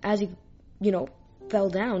as he, fell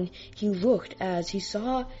down, he looked as he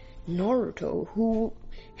saw Naruto, who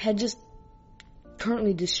had just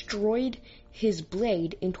currently destroyed his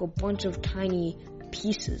blade into a bunch of tiny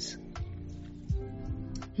pieces.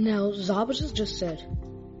 Now, Zabuza just said,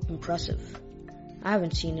 "Impressive. I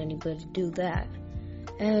haven't seen anybody do that."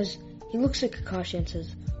 As he looks at Kakashi and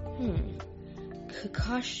says,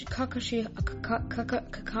 Kakashi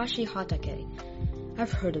Hatake.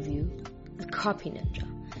 I've heard of you, the copy ninja.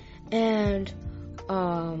 And,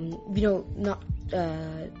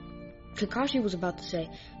 Kakashi was about to say,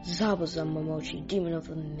 "Zabuza Momochi, demon of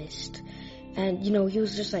the mist." And, he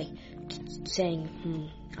was just like, saying,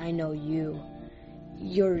 I know you.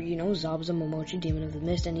 You're, Zabuza Momochi, demon of the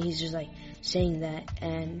mist. And he's just like, saying that.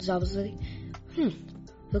 And Zabuza's like,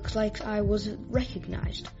 looks like I wasn't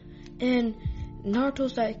recognized. And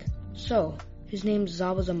Naruto's like, so, his name's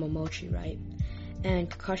Zabuza Momochi, right? And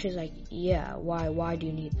Kakashi's like, yeah, why do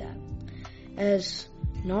you need that? As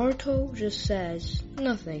Naruto just says,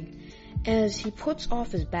 nothing. As he puts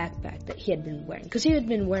off his backpack that he had been wearing. Because he had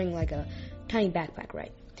been wearing like a tiny backpack,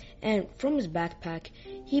 right? And from his backpack,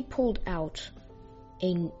 he pulled out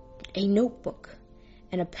a notebook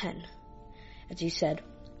and a pen. As he said,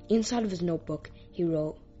 inside of his notebook, he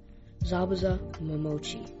wrote, Zabuza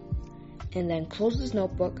Momochi. And then closed his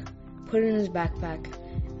notebook, put it in his backpack,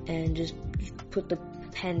 and just put the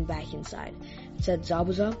pen back inside. It said,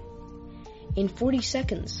 Zabuza, in 40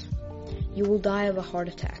 seconds, you will die of a heart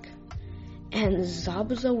attack. And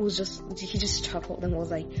Zabuza he just chuckled and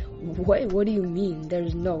was like, what do you mean?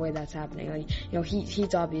 There's no way that's happening. Like,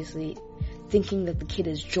 he's obviously thinking that the kid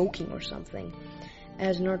is joking or something.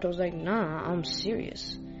 As Naruto's like, nah, I'm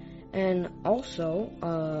serious. And also,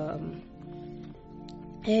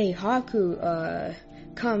 hey, Haku,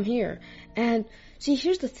 come here. And, see,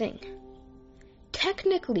 here's the thing.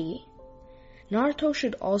 Technically, Naruto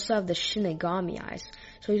should also have the Shinigami eyes,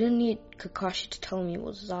 so he didn't need Kakashi to tell him it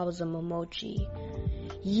was Zabuza Momochi.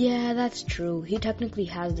 Yeah, that's true. He technically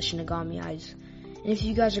has the Shinigami eyes. And if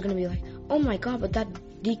you guys are gonna be like, oh my god, but that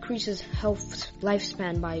decreases health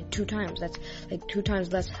lifespan by 2 times. That's like 2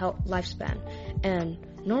 times less health lifespan. And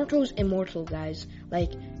Naruto's immortal, guys.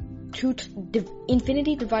 Like,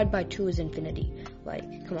 infinity divided by 2 is infinity.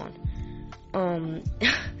 Like, come on.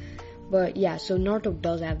 But yeah, so Naruto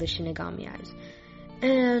does have the Shinigami eyes.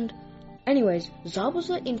 And anyways,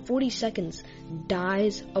 Zabuza in 40 seconds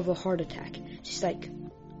dies of a heart attack. She's like,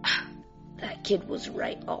 that kid was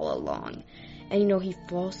right all along. And he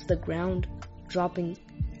falls to the ground, dropping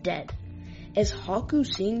dead. As Haku,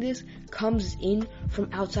 seeing this, comes in from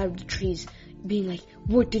outside of the trees, being like,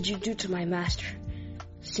 what did you do to my master?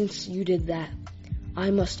 Since you did that,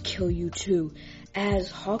 I must kill you too.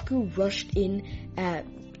 As Haku rushed in at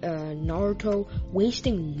Naruto,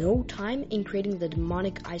 wasting no time in creating the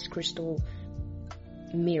demonic ice crystal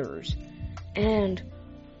mirrors. And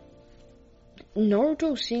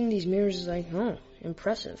Naruto, seeing these mirrors, is like, oh,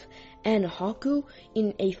 impressive. And Haku,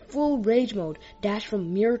 in a full rage mode, dashed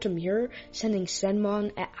from mirror to mirror, sending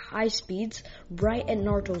Senmon at high speeds right at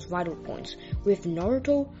Naruto's vital points, with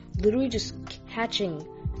Naruto literally just catching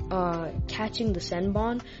the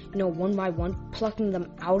Senbon, one by one, plucking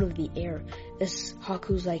them out of the air. As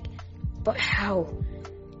Haku's like, but how?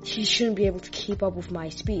 he shouldn't be able to keep up with my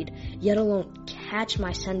speed, yet alone catch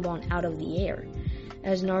my Senbon out of the air.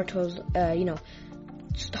 As Naruto's,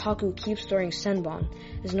 Haku keeps throwing Senbon,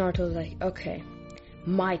 as Naruto's like, okay,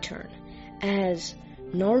 my turn. As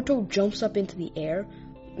Naruto jumps up into the air,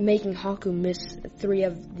 making Haku miss 3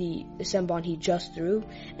 of the Senbon he just threw,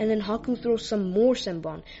 and then Haku throws some more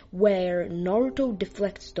Senbon, where Naruto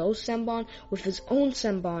deflects those Senbon with his own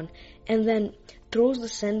Senbon, and then throws the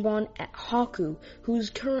Senbon at Haku, who's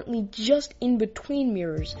currently just in between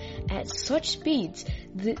mirrors. At such speeds,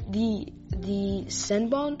 the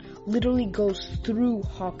Senbon literally goes through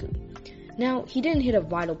Haku. Now, he didn't hit a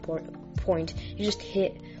vital point, he just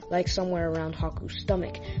hit like somewhere around Haku's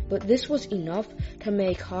stomach, but this was enough to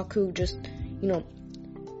make Haku just,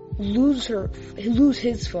 lose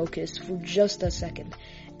his focus for just a second.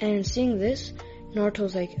 And seeing this,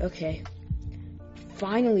 Naruto's like, okay,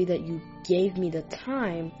 finally that you gave me the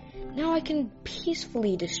time, now I can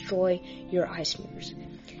peacefully destroy your ice mirrors.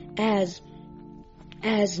 As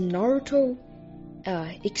Naruto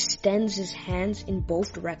extends his hands in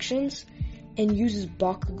both directions and uses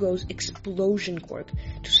Bakugo's explosion quirk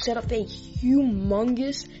to set up a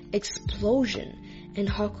humongous explosion, and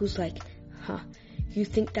Haku's like, you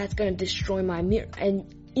think that's gonna destroy my mirror?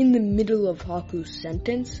 And in the middle of Haku's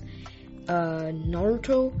sentence,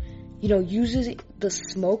 Naruto, uses the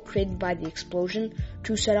smoke created by the explosion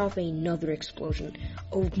to set off another explosion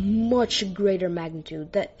of much greater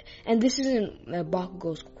magnitude. And this isn't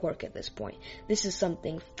Bakugo's quirk at this point. This is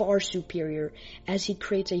something far superior, as he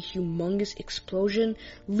creates a humongous explosion,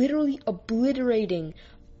 literally obliterating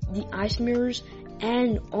the ice mirrors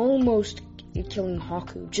and almost killing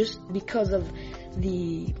Haku just because of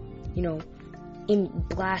the, in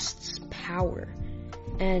Blast's power.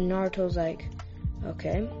 And Naruto's like,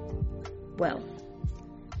 okay, well,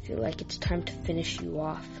 I feel like it's time to finish you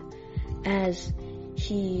off. As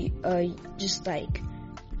he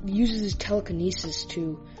uses his telekinesis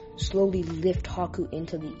to slowly lift Haku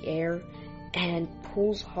into the air and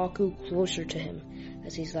pulls Haku closer to him,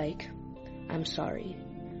 as he's like, I'm sorry,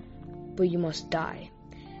 but you must die.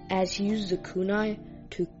 As he uses a kunai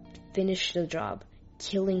to finish the job,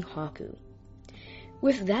 killing Haku.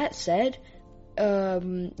 With that said,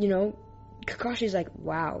 Kakashi's like,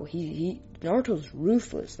 wow, Naruto's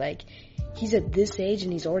ruthless. Like, he's at this age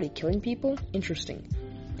and he's already killing people? Interesting.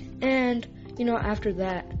 And, after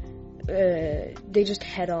that, they just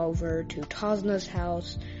head over to Tasuna's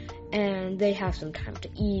house, and they have some time to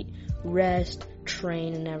eat, rest,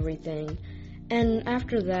 train, and everything. And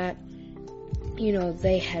after that,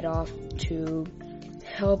 they head off to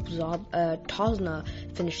help Tasuna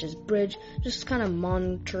finish his bridge, just kind of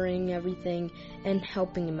monitoring everything and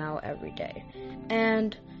helping him out every day.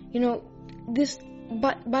 And,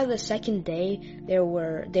 but by the second day, they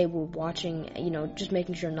were watching, just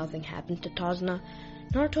making sure nothing happened to Tasuna.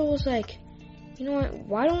 Naruto was like, you know what,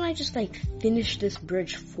 why don't I just, finish this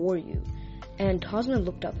bridge for you? And Tasuna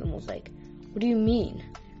looked up and was like, what do you mean?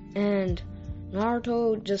 And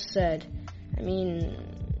Naruto just said,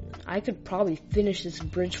 I could probably finish this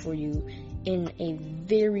bridge for you in a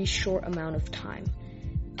very short amount of time.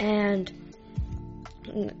 And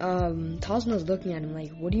Tasuna's looking at him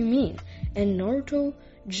like, what do you mean? And Naruto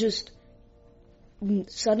just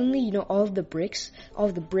suddenly, all of the bricks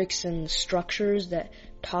and structures that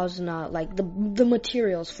Tasuna, the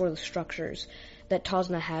materials for the structures that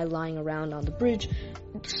Tasuna had lying around on the bridge,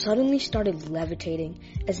 suddenly started levitating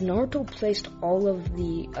as Naruto placed all of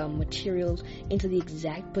the materials into the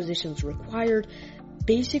exact positions required,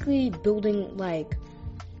 basically building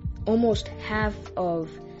almost half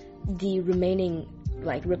of the remaining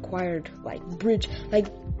required bridge,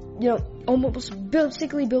 almost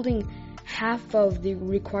basically building half of the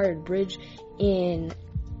required bridge in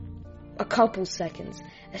a couple seconds.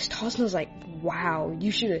 As Tasuna's like, wow,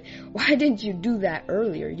 why didn't you do that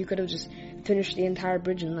earlier? You could have just finished the entire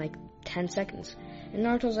bridge in 10 seconds. And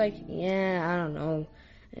Naruto's like, yeah, I don't know.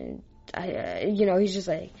 And he's just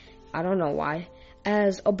like, I don't know why.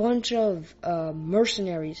 As a bunch of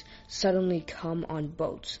mercenaries suddenly come on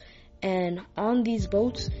boats. And on these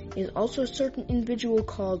boats is also a certain individual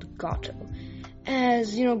called Gato.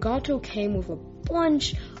 As, Gato came with a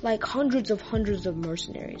bunch, hundreds of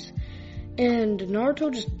mercenaries. And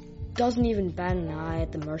Naruto just doesn't even bat an eye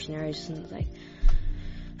at the mercenaries and is like,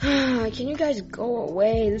 can you guys go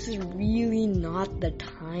away? This is really not the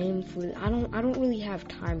time for I don't really have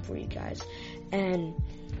time for you guys. And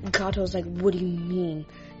Gato's like, what do you mean?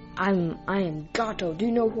 I am Gato. Do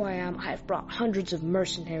you know who I am? I have brought hundreds of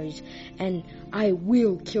mercenaries and I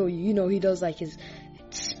will kill you. He does his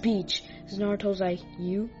speech. So Naruto's like,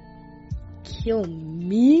 you kill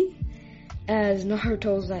me? as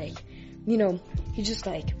Naruto's like, he just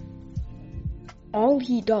like, all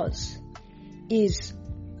he does is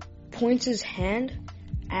points his hand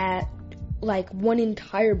at like one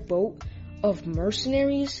entire boat of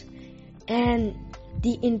mercenaries, and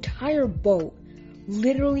the entire boat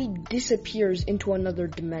literally disappears into another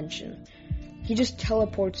dimension. He just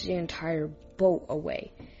teleports the entire boat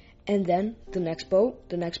away. And then the next boat,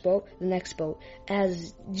 the next boat, the next boat,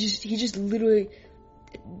 he just literally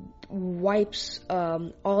wipes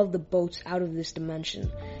all of the boats out of this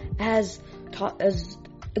dimension. As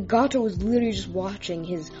Gato is literally just watching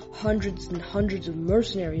his hundreds and hundreds of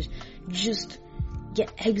mercenaries just get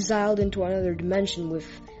exiled into another dimension with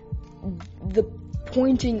the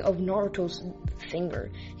pointing of Naruto's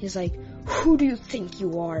finger. He's like, "Who do you think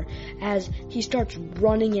you are?" As he starts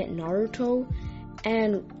running at Naruto,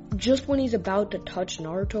 and just when he's about to touch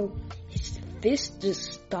Naruto, his fist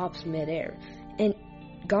just stops midair. And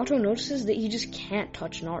Gato notices that he just can't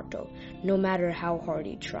touch Naruto, no matter how hard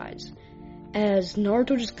he tries. As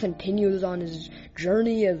Naruto just continues on his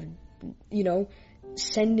journey of,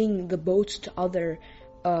 sending the boats to other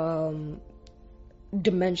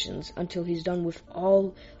dimensions until he's done with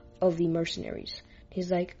all of the mercenaries. He's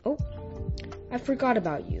like, "Oh, I forgot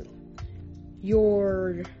about you.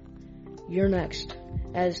 You're next."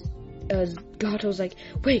 As Gato's like,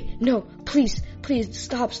 "Wait, no, please,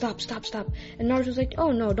 stop. And Naruto's like,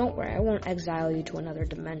 "Oh no, don't worry, I won't exile you to another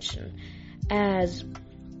dimension." As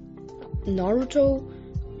Naruto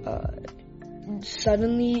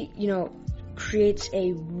suddenly, creates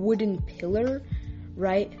a wooden pillar,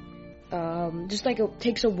 right? Just like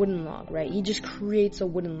takes a wooden log, right? He just creates a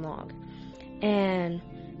wooden log and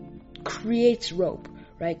creates rope,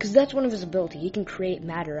 right? Because that's one of his abilities. He can create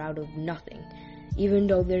matter out of nothing. Even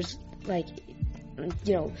though there's,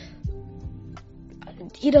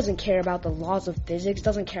 he doesn't care about the laws of physics,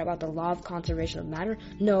 doesn't care about the law of conservation of matter.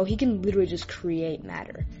 No, he can literally just create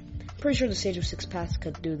matter. Pretty sure the Sage of Six Paths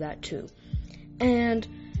could do that too. And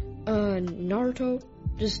Naruto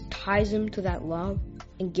just ties him to that log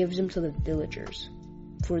and gives him to the villagers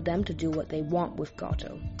for them to do what they want with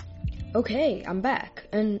Gato. Okay, I'm back.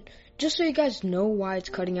 And just so you guys know why it's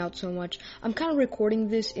cutting out so much, I'm kind of recording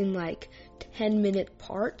this in 10-minute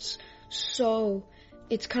parts. So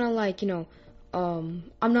it's kind of like, I'm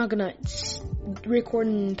not gonna record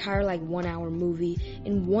an entire 1 hour movie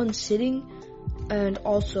in one sitting. And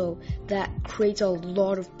also, that creates a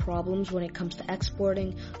lot of problems when it comes to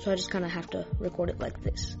exporting, so I just kind of have to record it like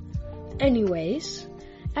this. Anyways,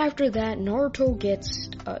 after that, Naruto gets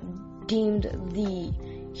deemed the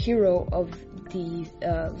hero of the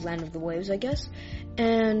Land of the Waves, I guess,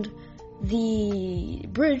 and the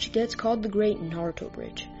bridge gets called the Great Naruto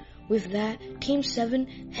Bridge. With that, Team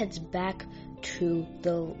 7 heads back to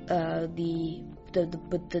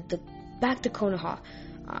back to Konoha.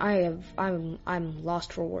 I'm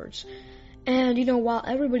lost for words. And, while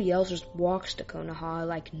everybody else just walks to Konoha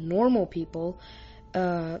like normal people,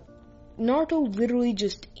 Naruto literally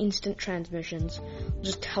just instant transmissions,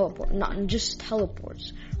 just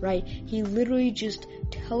teleports, right? He literally just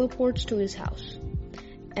teleports to his house.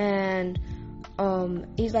 And,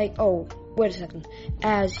 he's like, "Oh, wait a second."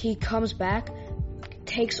 As he comes back,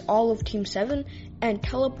 takes all of Team 7 and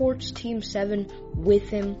teleports Team 7 with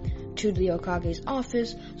him to the Hokage's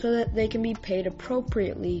office so that they can be paid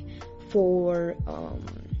appropriately for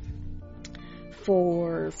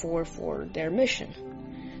their mission.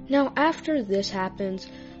 Now, after this happens,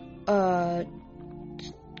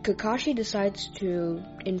 Kakashi decides to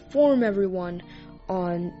inform everyone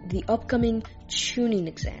on the upcoming tuning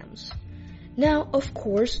exams. Now, of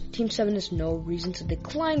course, Team 7 has no reason to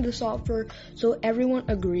decline this offer, so everyone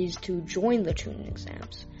agrees to join the tuning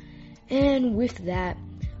exams. And with that,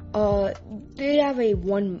 they have a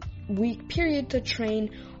 1 week period to train,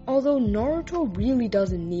 although Naruto really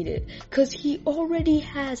doesn't need it, because he already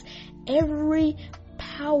has every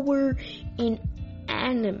power in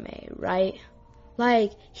anime, right?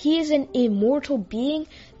 He is an immortal being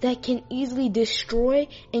that can easily destroy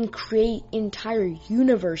and create entire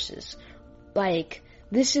universes.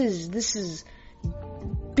 This is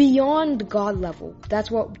beyond God level.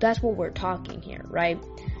 That's what we're talking here, right?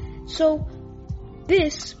 So,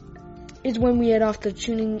 this is when we head off the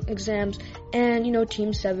tuning exams, and,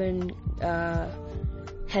 Team 7,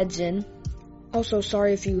 heads in. Also,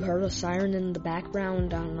 sorry if you heard a siren in the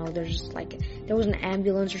background. I don't know, there was an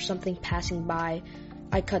ambulance or something passing by.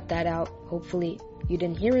 I cut that out. Hopefully you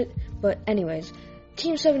didn't hear it. But anyways,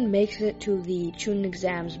 Team 7 makes it to the tuning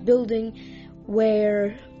exams building,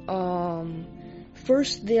 where,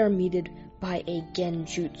 first they are meted by a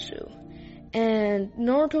genjutsu. And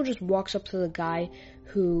Naruto just walks up to the guy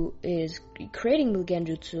who is creating the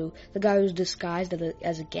genjutsu, the guy who's disguised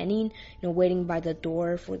as a genin, waiting by the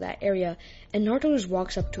door for that area. And Naruto just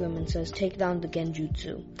walks up to him and says, take down the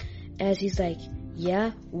genjutsu. As he's like,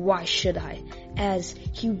 yeah, why should I? As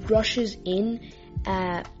he rushes in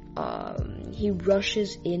at Naruto,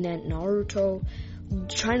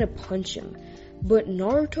 trying to punch him. But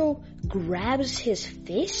Naruto grabs his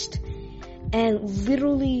fist and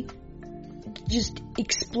literally just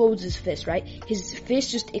explodes his fist, right? His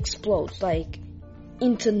fist just explodes, like,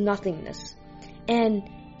 into nothingness. And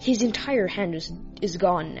his entire hand is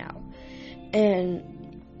gone now.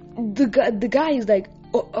 And the guy is like,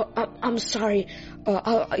 I'm sorry.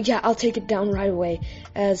 I'll take it down right away.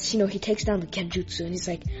 As, he takes down the genjutsu, and he's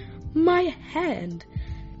like, my hand!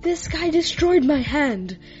 This guy destroyed my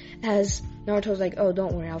hand! As Naruto's like, oh,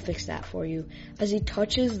 don't worry, I'll fix that for you. As he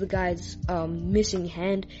touches the guy's missing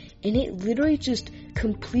hand, and it literally just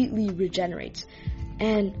completely regenerates.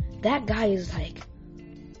 And that guy is like,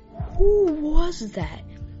 who was that?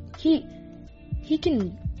 He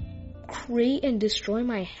can create and destroy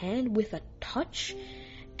my hand with a touch?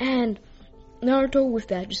 And Naruto, with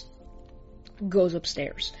that, just goes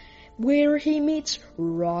upstairs, where he meets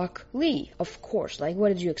Rock Lee, of course. Like, what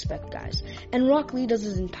did you expect, guys? And Rock Lee does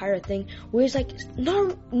his entire thing where he's like,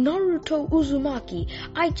 Naruto Uzumaki,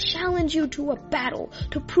 I challenge you to a battle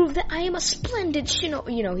to prove that I am a splendid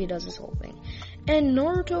shinobi. He does this whole thing. And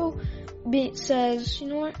Naruto says, you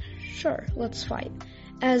know what? Sure, let's fight.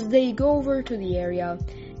 As they go over to the area,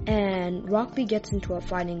 and Rock Lee gets into a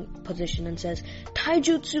fighting position and says,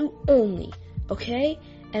 taijutsu only, okay?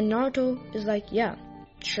 And Naruto is like, yeah,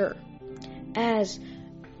 sure. As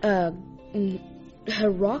Rock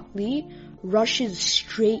Lee rushes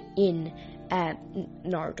straight in at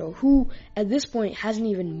Naruto, who at this point hasn't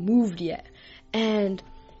even moved yet. And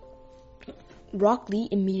Rock Lee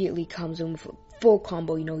immediately comes in with a full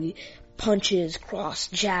combo, he punches, cross,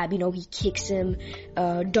 jab, he kicks him,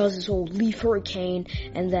 does his whole leaf hurricane,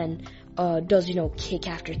 and then does, kick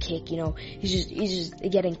after kick, he's just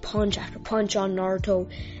getting punch after punch on Naruto.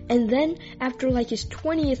 And then after like his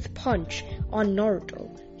 20th punch on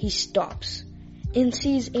Naruto, he stops and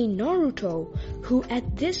sees a Naruto who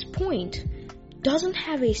at this point doesn't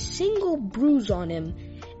have a single bruise on him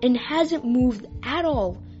and hasn't moved at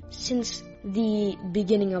all since the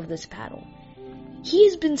beginning of this battle. He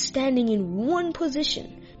has been standing in one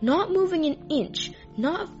position, not moving an inch,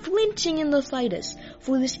 not flinching in the slightest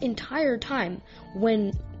for this entire time,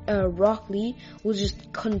 when Rock Lee was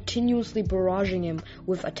just continuously barraging him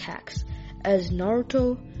with attacks. As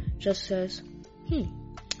Naruto just says,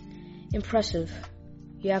 impressive,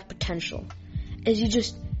 you have potential. As he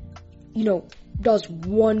just, does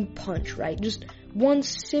one punch, right? Just one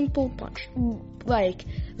simple punch, like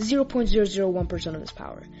 0.001% of his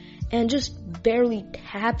power, and just barely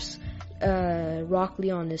taps Rock Lee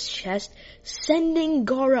on his chest, sending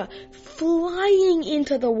Gaara flying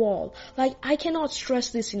into the wall. Like, I cannot stress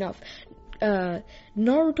this enough.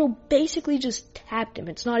 Naruto basically just tapped him.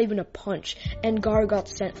 It's not even a punch, and Gaara got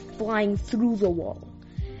sent flying through the wall.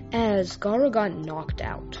 As Gaara got knocked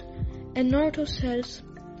out, and Naruto says,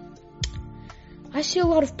 I see a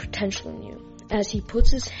lot of potential in you. As he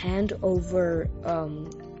puts his hand over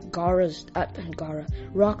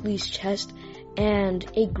Rock Lee's chest, and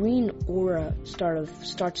a green aura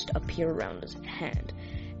starts to appear around his hand.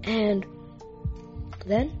 And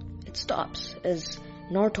then it stops as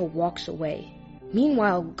Naruto walks away.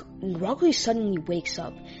 Meanwhile, Rock Lee suddenly wakes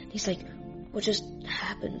up. He's like, what just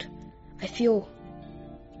happened? I feel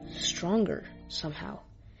stronger somehow.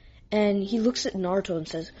 And he looks at Naruto and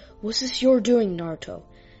says, was this your doing, Naruto?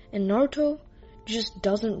 And Naruto just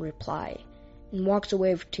doesn't reply and walks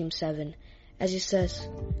away with Team 7 as he says,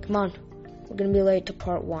 come on, we're gonna be late to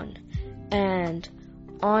part 1. And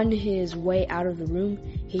on his way out of the room,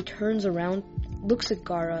 he turns around, looks at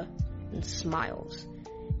Gaara, and smiles.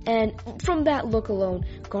 And from that look alone,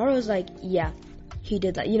 Gaara's like, yeah, he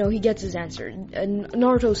did that. He gets his answer. And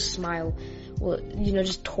Naruto's smile,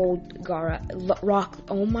 just told Gaara,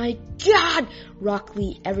 oh my god! Rock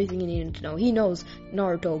Lee everything he needed to know. He knows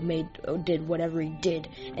Naruto did whatever he did,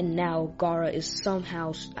 and now Gaara is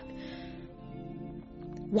somehow...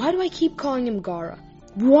 Why do I keep calling him Gaara?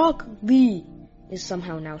 Rock Lee is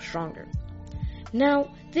somehow now stronger.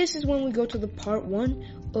 Now, this is when we go to the part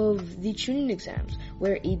 1 of the Chunin exams,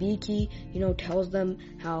 where Ibiki, tells them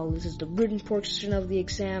how this is the written portion of the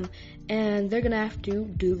exam, and they're gonna have to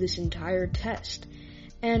do this entire test.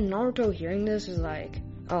 And Naruto hearing this is like,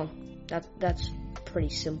 oh, that's pretty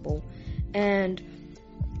simple. And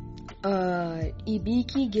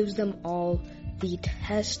Ibiki gives them all the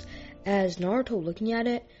test As Naruto looking at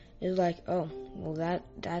it is like, oh, well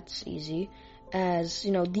that's easy. As,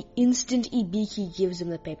 the instant Ibiki gives him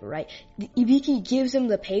the paper, right? Ibiki gives him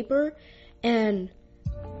the paper, and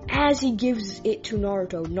as he gives it to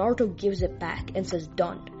Naruto, Naruto gives it back and says,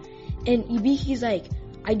 done. And Ibiki's like,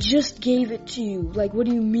 I just gave it to you. Like, what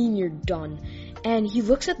do you mean you're done? And he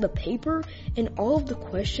looks at the paper, and all of the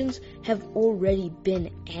questions have already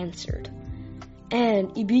been answered. And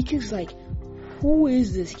Ibiki's like, who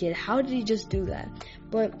is this kid? How did he just do that?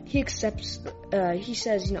 But he accepts, he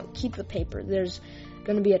says, keep the paper. There's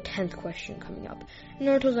going to be a 10th question coming up. And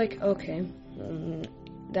Naruto's like, okay,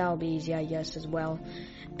 that'll be easy, I guess, as well.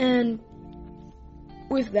 And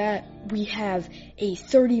with that, we have a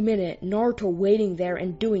 30-minute Naruto waiting there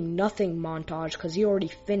and doing nothing montage because he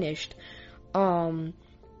already finished. And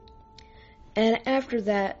after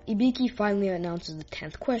that, Ibiki finally announces the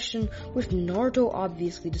 10th question, with Naruto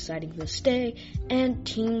obviously deciding to stay, and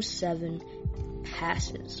Team 7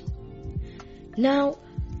 passes. Now,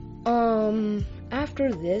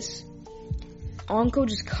 after this, Anko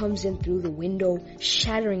just comes in through the window,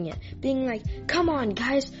 shattering it, being like, come on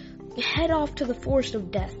guys, head off to the Forest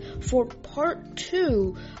of Death for part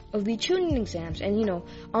 2 of the tuning exams. And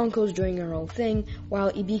Anko's doing her own thing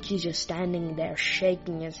while Ibiki's just standing there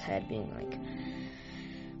shaking his head, being like,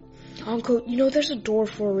 Anko, there's a door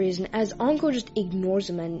for a reason. As Anko just ignores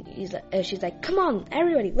him, and she's like, come on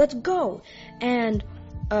everybody, let's go. And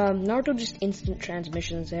Naruto just instant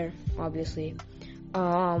transmissions there, obviously,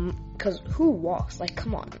 cause who walks? Like,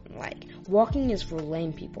 come on, like, walking is for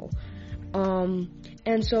lame people.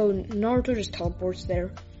 And so Naruto just teleports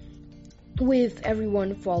there, with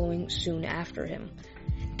everyone following soon after him.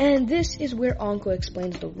 And this is where Anko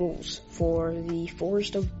explains the rules for the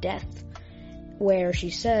Forest of Death, where she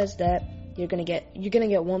says that you're gonna get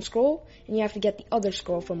one scroll, and you have to get the other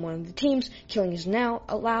scroll from one of the teams. Killing is now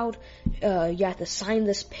allowed. You have to sign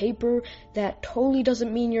this paper that totally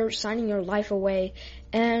doesn't mean you're signing your life away,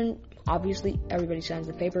 and obviously everybody signs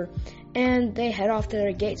the paper, and they head off to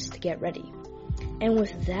their gates to get ready. And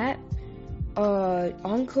with that,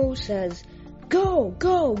 Anko says, go,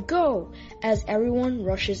 go, go, as everyone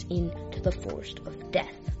rushes into the Forest of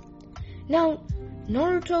Death. Now,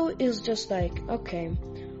 Naruto is just like, okay,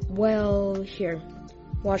 well, here,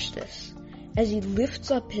 watch this. As he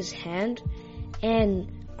lifts up his hand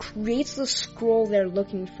and creates the scroll they're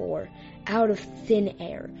looking for out of thin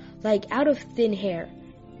air. Like, out of thin hair.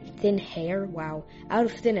 Thin hair? Wow. Out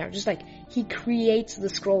of thin air. Just like, he creates the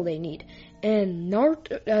scroll they need. And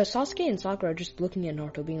Sasuke and Sakura are just looking at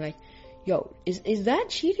Naruto, being like, yo, is that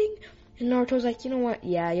cheating? And Naruto's like, you know what?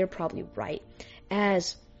 Yeah, you're probably right.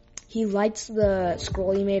 As he lights the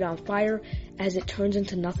scroll he made on fire, as it turns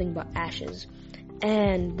into nothing but ashes.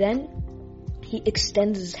 And then he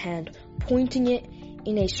extends his hand, pointing it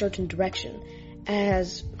in a certain direction.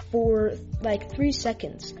 As for like 3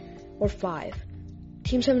 seconds, or 5,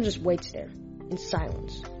 Team 7 just waits there, in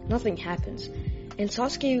silence. Nothing happens. And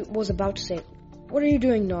Sasuke was about to say, what are you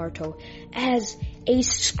doing, Naruto? As a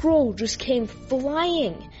scroll just came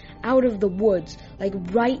flying out of the woods, like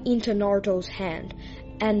right into Naruto's hand.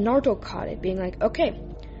 And Naruto caught it, being like, okay,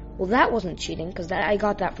 well that wasn't cheating, because I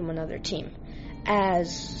got that from another team.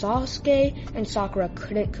 As Sasuke and Sakura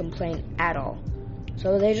couldn't complain at all.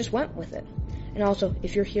 So they just went with it. And also,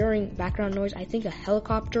 if you're hearing background noise, I think a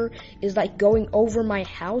helicopter is like going over my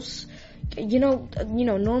house.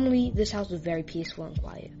 Normally this house is very peaceful and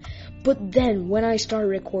quiet. But then when I start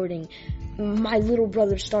recording, my little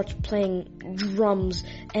brother starts playing drums,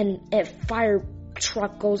 and a fire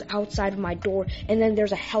truck goes outside of my door, and then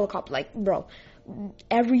there's a helicopter. Like, bro,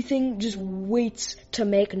 everything just waits to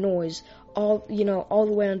make noise all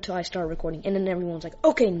the way until I start recording. And then everyone's like,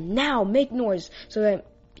 okay, now make noise, so that,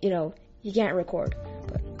 you can't record.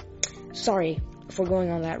 But sorry for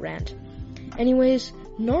going on that rant. Anyways,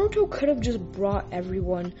 Naruto could have just brought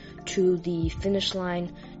everyone to the finish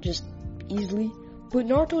line just easily, but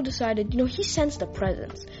Naruto decided, he sensed a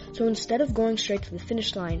presence. So instead of going straight to the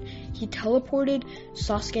finish line, he teleported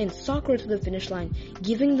Sasuke and Sakura to the finish line,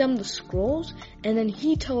 giving them the scrolls, and then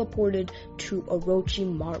he teleported to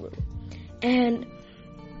Orochimaru. And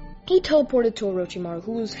he teleported to Orochimaru,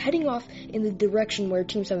 who was heading off in the direction where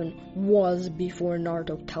Team 7 was before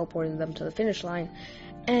Naruto teleported them to the finish line.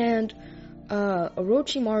 And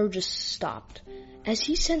Orochimaru just stopped, as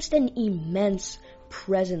he sensed an immense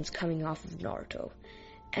presence coming off of Naruto.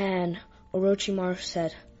 And Orochimaru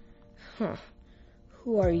said,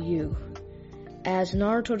 who are you? As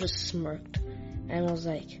Naruto just smirked and was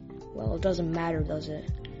like, well, it doesn't matter, does it?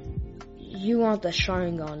 You want the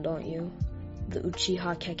Sharingan, don't you? The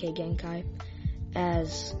Uchiha Keke Genkai.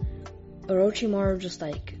 As Orochimaru just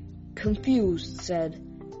like confused, said,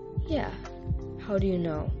 "Yeah, how do you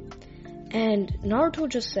know?" And Naruto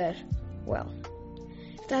just said, "Well,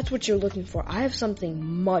 if that's what you're looking for, I have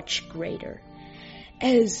something much greater."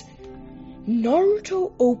 As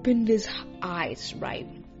Naruto opened his eyes, right,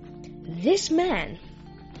 this man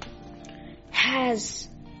has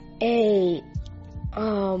a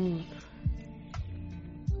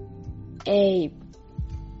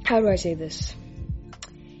how do I say this?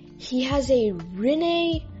 He has a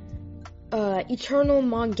Rinne Eternal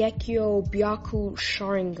Mangekyo Byaku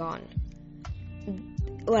Sharingan.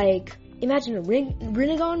 Like, imagine a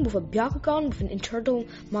Rinnegan with a Byakugan with an Eternal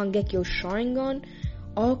Mangekyo Sharingan,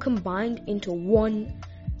 all combined into one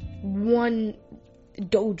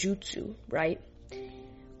dojutsu, right?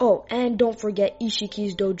 Oh, and don't forget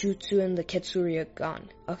Ishiki's dojutsu and the Ketsurya-gan,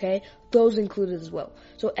 okay? Those included as well.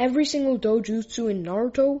 So every single dojutsu in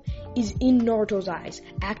Naruto is in Naruto's eyes,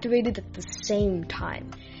 activated at the same time.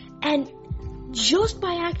 And just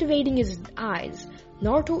by activating his eyes,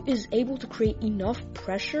 Naruto is able to create enough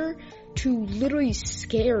pressure to literally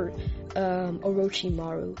scare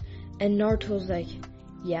Orochimaru. And Naruto's like,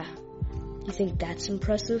 "Yeah, you think that's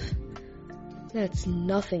impressive? That's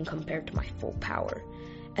nothing compared to my full power."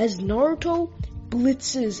 As Naruto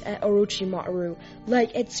blitzes at Orochimaru,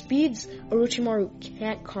 like at speeds Orochimaru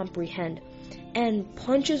can't comprehend, and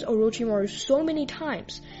punches Orochimaru so many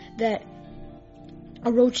times that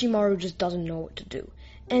Orochimaru just doesn't know what to do.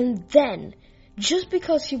 And then, just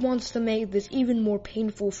because he wants to make this even more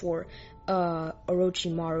painful for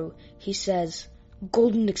Orochimaru, he says,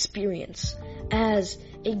 "Golden experience," as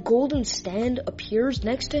a golden stand appears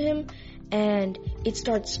next to him, and it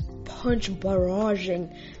starts punch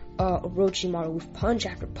barraging Orochimaru with punch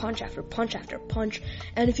after punch after punch after punch.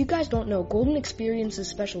 And if you guys don't know, Golden Experience's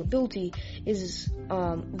special ability is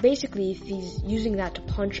basically, if he's using that to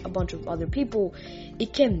punch a bunch of other people,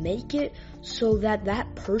 it can make it so that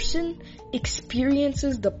that person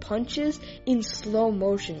experiences the punches in slow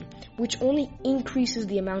motion, which only increases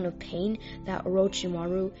the amount of pain that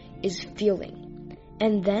Orochimaru is feeling.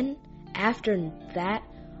 And then, after that,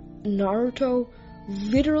 Naruto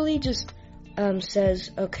literally just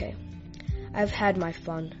says, "Okay, I've had my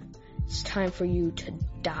fun. It's time for you to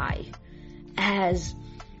die." As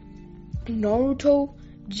Naruto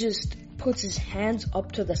just puts his hands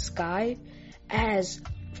up to the sky, as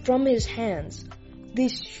from his hands,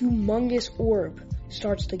 this humongous orb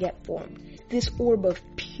starts to get formed. This orb of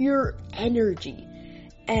pure energy.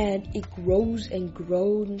 And it grows and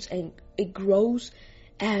grows and it grows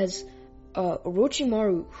as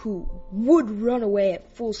Orochimaru, who would run away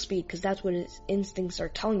at full speed because that's what his instincts are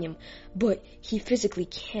telling him, but he physically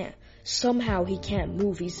can't. Somehow he can't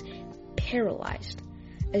move. He's paralyzed.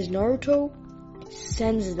 As Naruto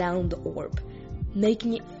sends down the orb,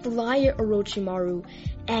 making it fly at Orochimaru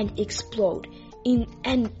and explode.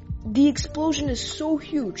 And the explosion is so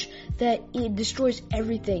huge that it destroys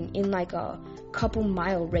everything in like a couple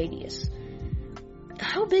mile radius.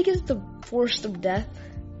 How big is the Forest of Death?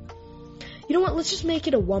 You know what, let's just make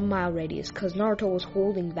it a 1 mile radius, because Naruto was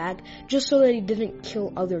holding back just so that he didn't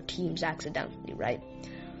kill other teams accidentally, right?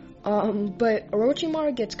 But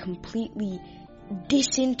Orochimaru gets completely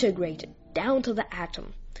disintegrated down to the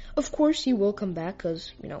atom. Of course he will come back,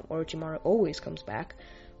 because, Orochimaru always comes back.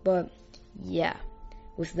 But, yeah.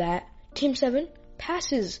 With that, Team 7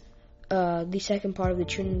 passes the second part of the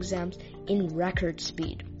Chunin exams in record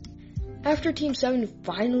speed. After Team 7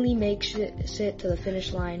 finally makes it to the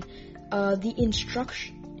finish line, the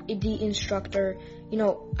instructor,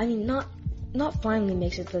 not finally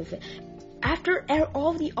makes it to the after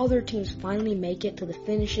all the other teams finally make it to the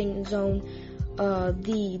finishing zone,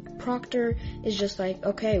 the proctor is just like,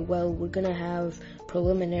 "Okay, well, we're gonna have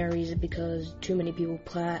preliminaries because too many people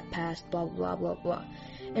passed, blah, blah, blah, blah."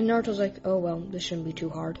 And Naruto's like, "Oh, well, this shouldn't be too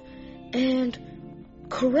hard." And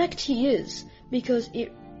correct he is, because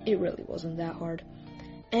it really wasn't that hard.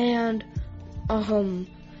 And,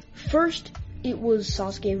 first, it was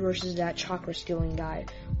Sasuke versus that chakra stealing guy.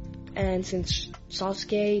 And since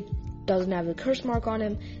Sasuke doesn't have a curse mark on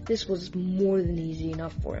him, this was more than easy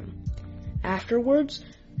enough for him. Afterwards,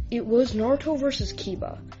 it was Naruto versus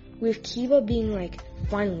Kiba, with Kiba being like,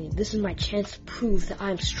 "Finally, this is my chance to prove that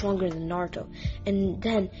I'm stronger than Naruto. And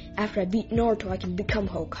then, after I beat Naruto, I can become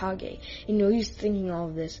Hokage." He's thinking all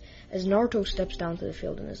of this as Naruto steps down to the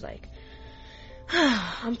field and is like,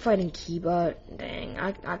 "I'm fighting Kiba. Dang,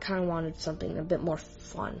 I kind of wanted something a bit more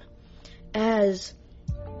fun." As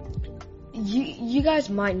you guys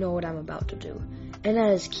might know what I'm about to do. And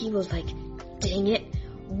as Kiba's like, "Dang it,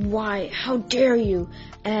 why? How dare you?"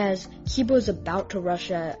 As Kiba's about to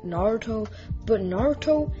rush at Naruto, but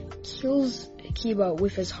Naruto kills Kiba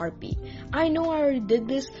with his heartbeat. I know I already did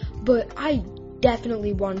this, but I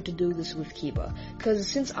definitely wanted to do this with Kiba. Because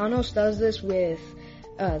since Anos does this with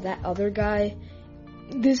that other guy,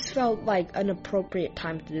 this felt like an appropriate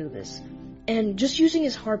time to do this. And just using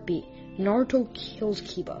his heartbeat, Naruto kills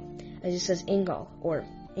Kiba. As he says, Ingal, or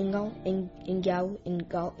Ingal.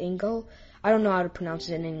 I don't know how to pronounce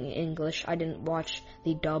it in English. I didn't watch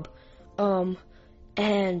the dub.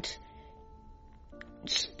 And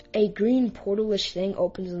a green portalish thing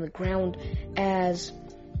opens in the ground as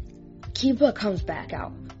Kiba comes back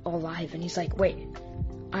out alive, and he's like, wait,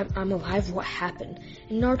 I'm alive, what happened?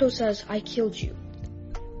 And Naruto says, I killed you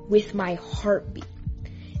with my heartbeat.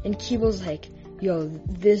 And Kiba's like, yo,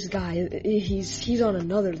 this guy, he's on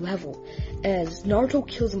another level. As Naruto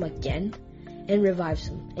kills him again and revives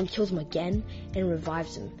him, and kills him again and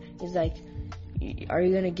revives him. He's like, are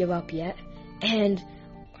you gonna give up yet? And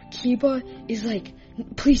Kiba is like,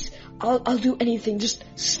 please, I'll do anything, just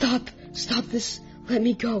stop this, let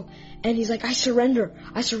me go. And he's like, I surrender,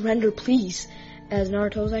 please. As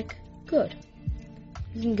Naruto's like, good,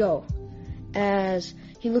 you can go. As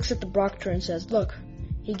he looks at the Proctor and says, look,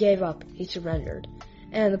 he gave up, he surrendered.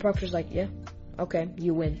 And the Proctor's like, yeah, okay,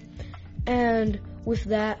 you win. And with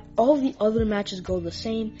that, all the other matches go the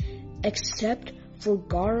same, except for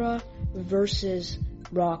Gaara versus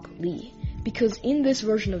Rock Lee. Because in this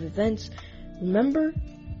version of events, remember,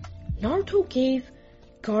 Naruto gave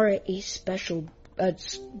Gaara a special,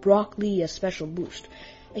 Rock Lee a special boost.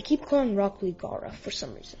 I keep calling Rock Lee Gaara for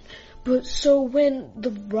some reason. But so when the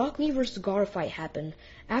Rock Lee versus Gaara fight happened,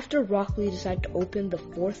 after Rock Lee decided to open the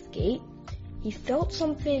 4th gate, he felt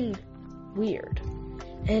something weird.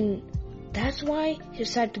 And that's why he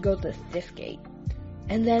decided to go to the 5th gate.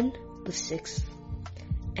 And then the 6th.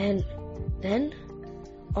 And then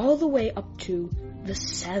all the way up to the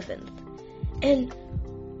 7th. And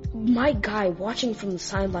my guy watching from the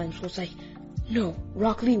sidelines was like, no,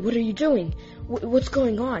 Rock Lee, what are you doing? What's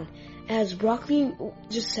going on? As Rock Lee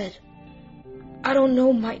just said, I don't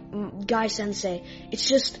know, my guy sensei. It's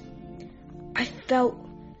just, I felt,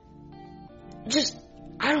 just,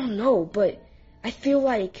 I don't know, but I feel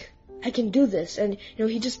like I can do this. And,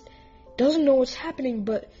 he just doesn't know what's happening,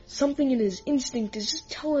 but something in his instinct is just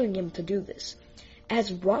telling him to do this.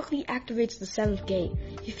 As Rock Lee activates the 7th gate,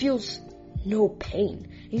 he feels no pain.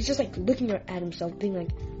 He's just like looking at himself, being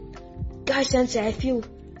like, Guy Sensei, I feel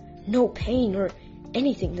no pain or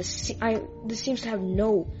anything. This seems to have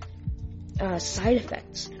no side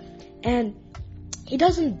effects. And he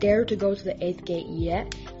doesn't dare to go to the 8th gate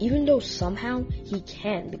yet, even though somehow he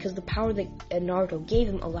can, because the power that Naruto gave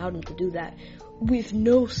him allowed him to do that with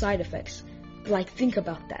no side effects. Like, think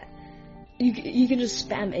about that. You can just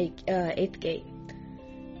spam 8th gate.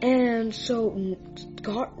 And so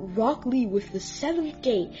Rock Lee with the 7th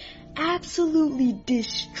gate absolutely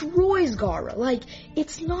destroys Gaara. Like,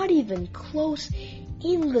 it's not even close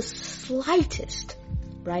in the slightest,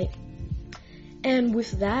 right? And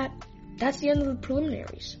with that, that's the end of the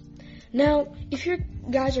preliminaries. Now, if you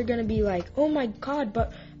guys are gonna be like, oh my god,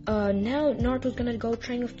 but now Naruto's gonna go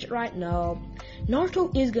train with Jiraiya. No,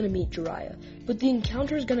 Naruto is gonna meet Jiraiya, but the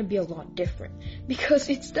encounter is gonna be a lot different. Because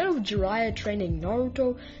instead of Jiraiya training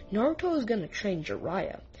Naruto, Naruto is gonna train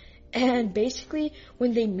Jiraiya. And basically,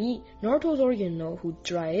 when they meet, Naruto's already gonna know who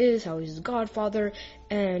Jiraiya is, how he's his godfather,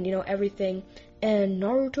 and, everything. And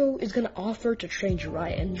Naruto is gonna offer to train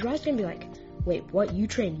Jiraiya. And Jiraiya's gonna be like, wait, what, you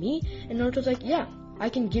train me? And Naruto's like, yeah, I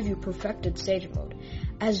can give you perfected sage mode.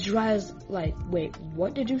 As Jiraiya's like, wait,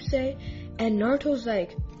 what did you say? And Naruto's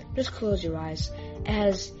like, just close your eyes.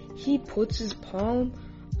 As he puts his palm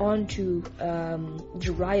onto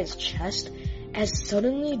Jiraiya's chest, as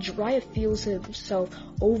suddenly Jiraiya feels himself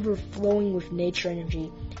overflowing with nature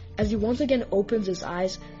energy, as he once again opens his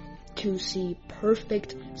eyes to see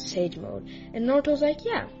perfect sage mode. And Naruto's like,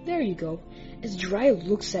 yeah, there you go. As Jiraiya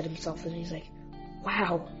looks at himself and he's like,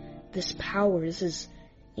 wow, this power, this is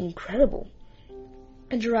incredible.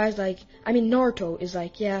 And Naruto is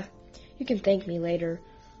like, yeah, you can thank me later.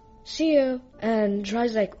 See you. And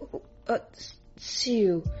Jiraiya's like, see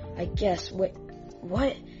you, I guess. Wait,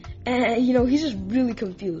 what? And, he's just really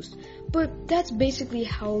confused. But that's basically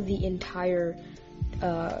how the entire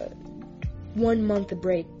 1 month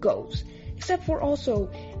break goes. Except for also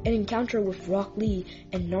an encounter with Rock Lee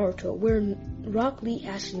and Naruto, where Rock Lee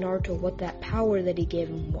asks Naruto what that power that he gave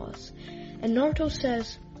him was. And Naruto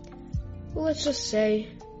says, well, let's just say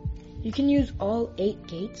you can use all 8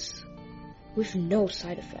 gates with no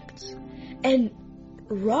side effects. And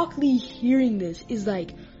Rock Lee hearing this is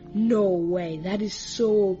like, no way, that is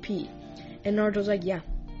so OP. And Naruto's like, yeah,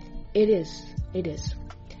 it is.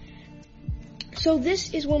 So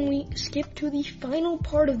this is when we skip to the final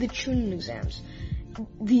part of the Chunin exams,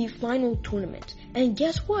 the final tournament. And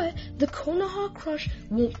guess what? The Konoha Crush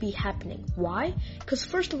won't be happening. Why? Because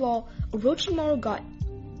first of all, Orochimaru got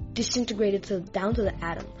disintegrated down to the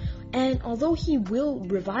atom. And although he will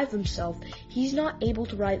revive himself, he's not able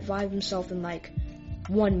to revive himself in like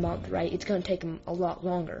 1 month, right? It's going to take him a lot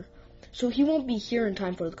longer. So he won't be here in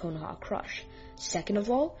time for the Konoha Crush. Second of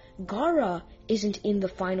all, Gaara isn't in the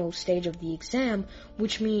final stage of the exam,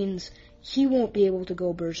 which means he won't be able to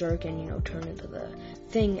go berserk and, turn into the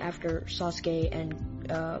thing after Sasuke and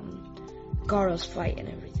Gaara's fight and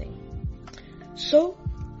everything. So,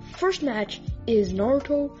 first match is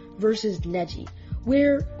Naruto versus Neji,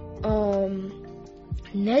 where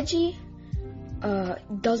Neji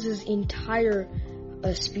does his entire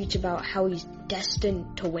speech about how he's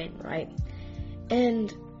destined to win, right?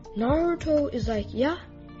 And Naruto is like, yeah,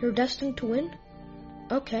 you're destined to win?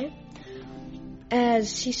 Okay.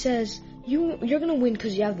 As he says, you're gonna win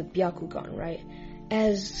because you have the Byakugan, right?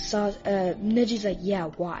 As Neji's like, yeah,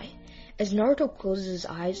 why? As Naruto closes his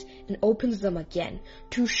eyes and opens them again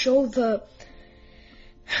to show the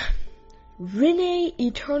Rinne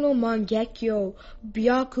Eternal Mangekyo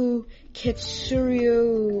Byaku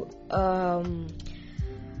Ketsuryu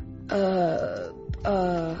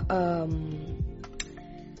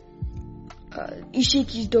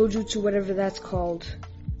Ishiki's Dojutsu, whatever that's called,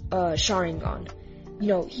 Sharingan.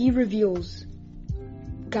 He reveals,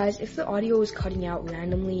 guys, if the audio is cutting out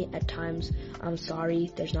randomly at times, I'm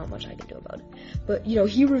sorry, there's not much I can do about it. But,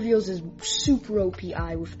 he reveals his super OP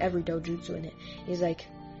eye with every dojutsu in it. He's like,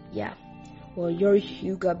 yeah, well, your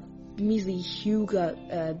measly Hyuga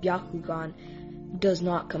Byakugan does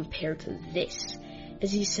not compare to this.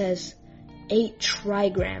 As he says, 8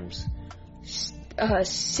 trigrams,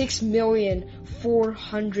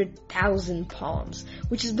 6,400,000 palms,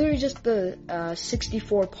 which is literally just the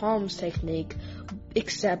 64 palms technique,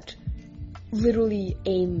 except literally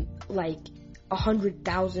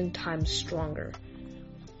 100,000 times stronger.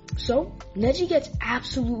 So Neji gets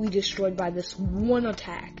absolutely destroyed by this one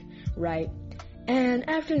attack, right? And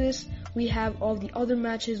after this, we have all the other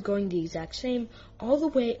matches going the exact same, all the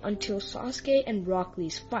way until Sasuke and Rock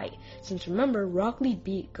Lee's fight, since remember, Rock Lee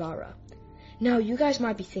beat Gaara. Now, you guys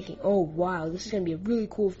might be thinking, oh wow, this is going to be a really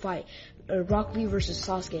cool fight, Rock Lee versus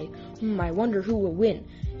Sasuke, I wonder who will win.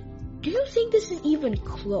 Do you think this is even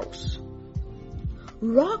close?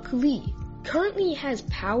 Rock Lee currently has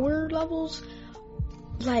power levels,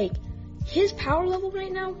 his power level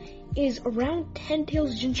right now is around Ten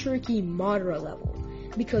Tails Jinchuriki Madara level,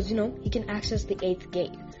 because, he can access the 8th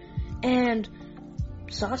gate. And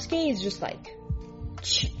Sasuke is just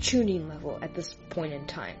Chunin level at this point in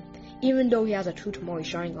time. Even though he has a Tutomori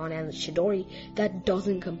Sharingan and the Chidori, that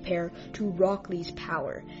doesn't compare to Rock Lee's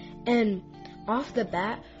power. And off the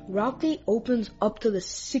bat, Rock Lee opens up to the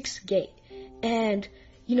 6th gate. And,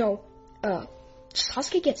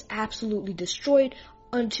 Sasuke gets absolutely destroyed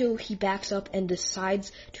until he backs up and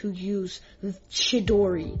decides to use the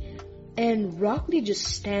Chidori. And Rock Lee just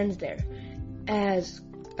stands there as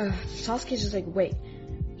Sasuke's just like, wait,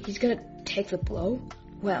 he's gonna take the blow?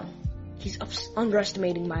 Well, he's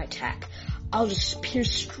underestimating my attack. I'll just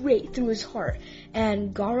pierce straight through his heart.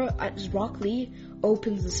 And Rock Lee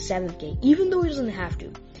opens the 7th gate, even though he doesn't have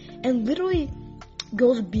to. And literally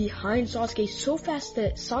goes behind Sasuke so fast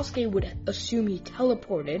that Sasuke would assume he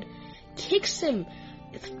teleported, kicks him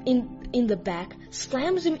in the back,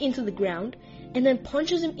 slams him into the ground, and then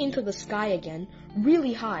punches him into the sky again,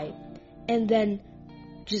 really high, and then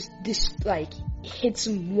just hits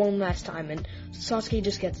him one last time, and Sasuke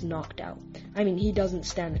just gets knocked out. He doesn't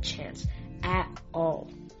stand a chance at all.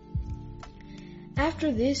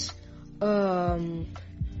 After this, all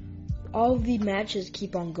the matches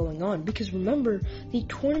keep on going on, because remember, the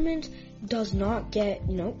tournament does not get,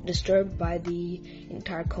 disturbed by the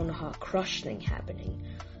entire Konoha Crush thing happening.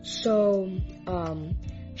 So,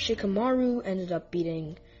 Shikamaru ended up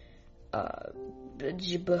beating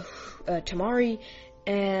Tamari,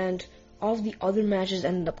 and all of the other matches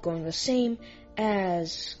ended up going the same,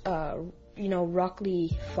 as Rock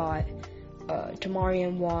Lee fought Tamari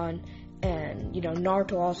and won, and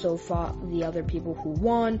Naruto also fought the other people who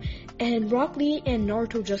won, and Rock Lee and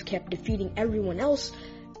Naruto just kept defeating everyone else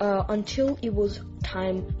until it was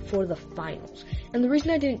time for the finals. And the reason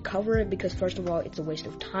I didn't cover it, because first of all, it's a waste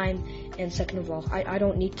of time, and second of all, I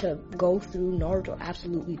don't need to go through Naruto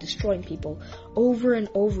absolutely destroying people over and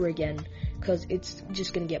over again, because it's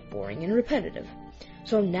just gonna get boring and repetitive.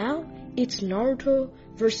 So now, it's Naruto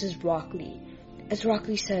versus Rock Lee. As Rock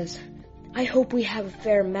Lee says, I hope we have a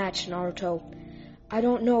fair match, Naruto. I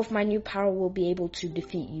don't know if my new power will be able to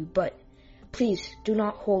defeat you, but please do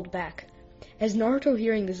not hold back. As Naruto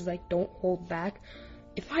hearing this is like, don't hold back.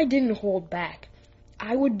 If I didn't hold back,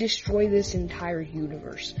 I would destroy this entire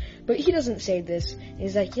universe. But he doesn't say this.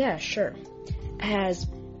 He's like, yeah, sure. As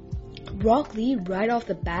Rock Lee, right off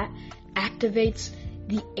the bat, activates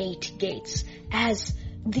the 8 gates. As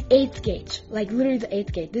the 8th gate, like literally the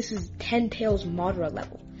 8th gate, this is 10 Tails Madara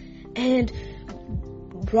level. And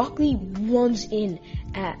Rock Lee runs in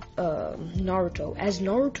at Naruto, as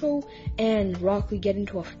Naruto and Rock Lee get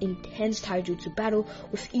into an intense taijutsu battle,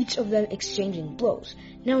 with each of them exchanging blows.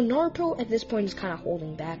 Now Naruto at this point is kind of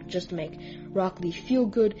holding back just to make Rock Lee feel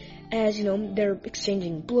good, as you know, they're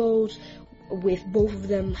exchanging blows with both of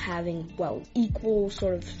them having, well, equal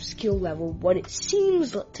sort of skill level, what it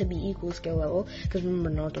seems to be equal skill level, because remember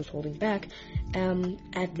Naruto's holding back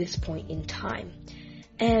at this point in time.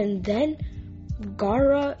 And then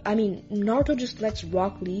Naruto just lets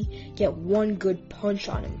Rock Lee get one good punch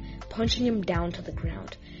on him, punching him down to the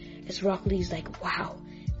ground. As Rock Lee's like, wow,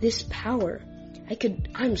 this power, I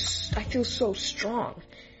feel so strong.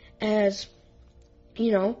 As,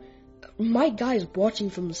 you know, my guys watching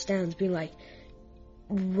from the stands being like,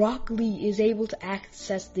 Rock Lee is able to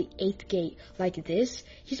access the 8th gate like this.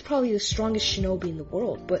 He's probably the strongest shinobi in the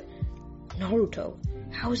world, but Naruto,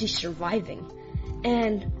 how is he surviving?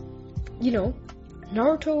 And, you know,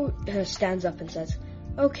 Naruto stands up and says,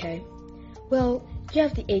 okay, well, you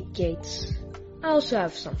have the 8 gates. I also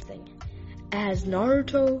have something. As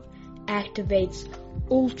Naruto activates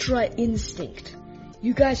Ultra Instinct.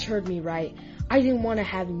 You guys heard me right. I didn't want to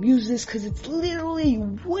have him use this because it's literally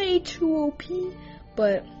way too OP,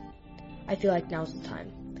 but I feel like now's the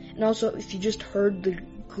time. And also, if you just heard the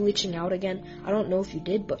glitching out again, I don't know if you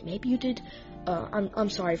did, but maybe you did. I'm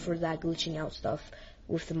sorry for that glitching out stuff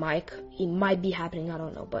with the mic. It might be happening, I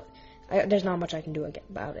don't know, but there's not much I can do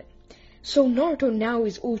about it. So Naruto now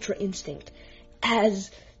is Ultra Instinct, as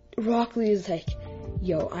Rock Lee is like,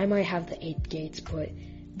 yo, I might have the 8 gates, but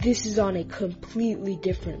this is on a completely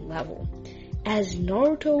different level. As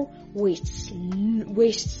Naruto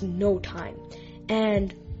wastes no time,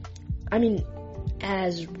 and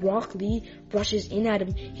as Rock Lee rushes in at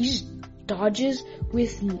him, he just dodges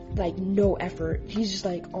with like no effort. He's just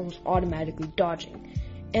like almost automatically dodging,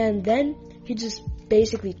 and then he just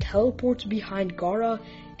basically teleports behind Gaara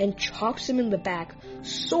and chops him in the back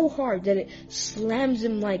so hard that it slams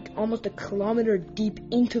him like almost a kilometer deep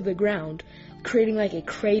into the ground, creating like a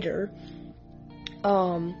crater,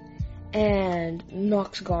 and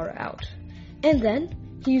knocks Gaara out. And then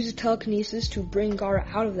he uses telekinesis to bring Gaara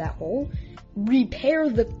out of that hole, repair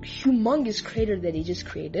the humongous crater that he just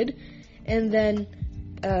created, and then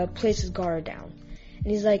places Gaara down. And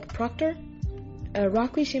he's like, Proctor,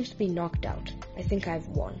 Rock Lee seems to be knocked out. I think I've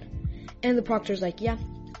won. And the Proctor's like, yeah,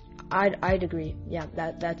 I'd agree. Yeah,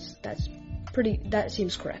 that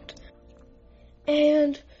seems correct.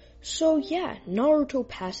 And so yeah, Naruto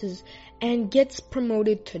passes and gets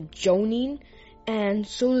promoted to Jonin, and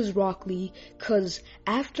so does Rock Lee, cause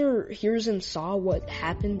after Hiruzen saw what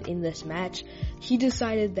happened in this match, he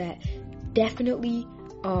decided that definitely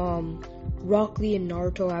Rock Lee and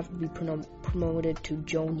Naruto have to be promoted to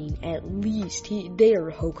Jonin. At least they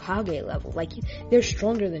are Hokage level, like they're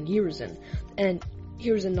stronger than Hiruzen, and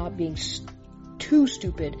Hiruzen, not being too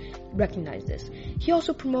stupid, recognized this. He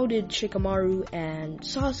also promoted Shikamaru and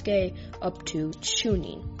Sasuke up to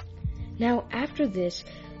Chunin. Now after this,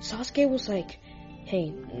 Sasuke was like,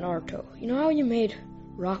 hey Naruto, you know how you made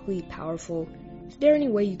Rock Lee powerful? Is there any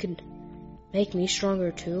way you can make me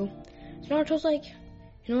stronger too? So Naruto's like,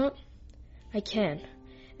 you know what? I can.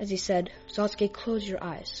 As he said, Sasuke, close your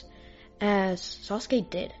eyes. As Sasuke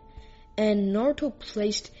did. And Naruto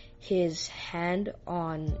placed his hand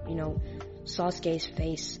on, Sasuke's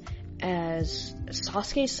face, as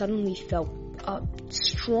Sasuke suddenly felt a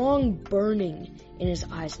strong burning in his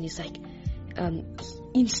eyes, and he's like,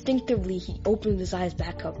 instinctively he opened his eyes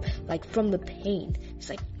back up, like from the pain. He's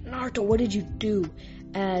like, Naruto, what did you do?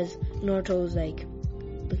 As Naruto was like,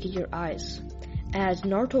 look at your eyes. As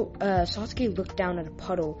Sasuke looked down at a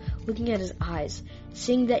puddle, looking at his eyes,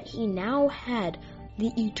 seeing that he now had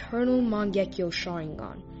the Eternal Mangekyo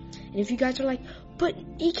Sharingan. And if you guys are like, but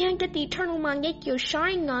he can't get the Eternal Mangekyo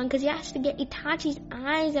Sharingan because he has to get Itachi's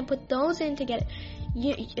eyes and put those in to get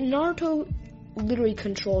it. Naruto literally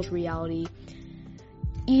controls reality.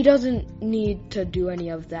 He doesn't need to do any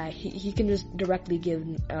of that. He can just directly give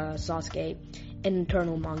Sasuke an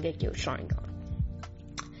Eternal Mangekyo Sharingan.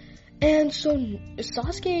 And so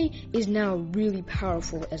Sasuke is now really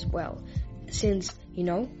powerful as well, since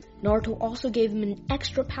Naruto also gave him an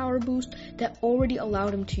extra power boost that already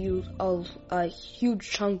allowed him to use a huge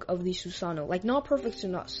chunk of the Susanoo. Like, not perfect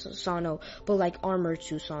Susanoo, but like armored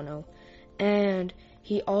Susanoo. And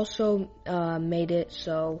he also made it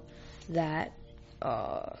so that,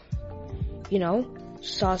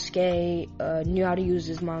 Sasuke knew how to use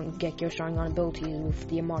his Mangekyo Sharingan ability with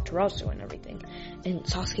the Amaterasu and everything. And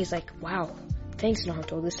Sasuke's like, wow, thanks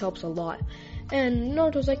Naruto, this helps a lot. And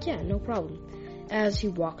Naruto's like, yeah, no problem, as he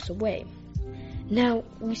walks away. Now,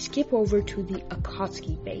 we skip over to the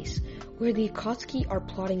Akatsuki base, where the Akatsuki are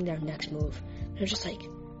plotting their next move. They're just like,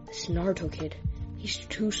 this Naruto kid, he's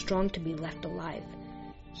too strong to be left alive.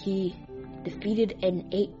 He defeated an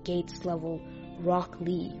 8 Gates level Rock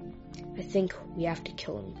Lee. I think we have to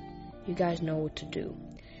kill him. You guys know what to do.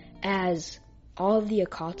 As all of the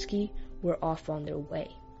Akatsuki were off on their way.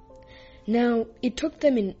 Now, it took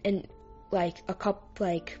them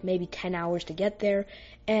maybe 10 hours to get there,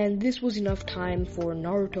 and this was enough time for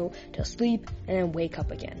Naruto to sleep and then wake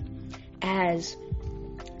up again. As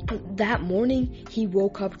that morning, he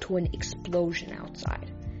woke up to an explosion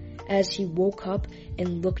outside. As he woke up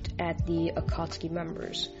and looked at the Akatsuki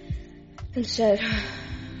members and said,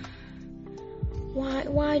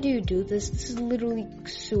 Why do you do this? This is literally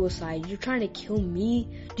suicide. You're trying to kill me?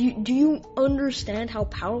 Do you understand how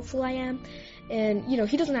powerful I am? And,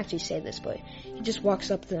 he doesn't actually say this, but he just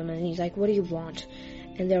walks up to them and he's like, what do you want?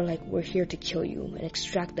 And they're like, we're here to kill you and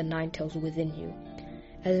extract the 9 tails within you.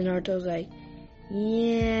 And Naruto's like,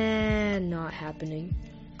 yeah, not happening.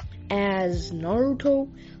 As Naruto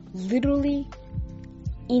literally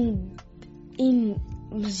in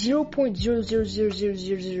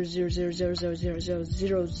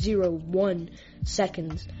 0.0000000000001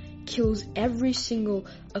 seconds kills every single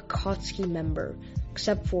Akatsuki member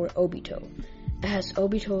except for Obito. As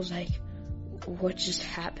Obito's like, what just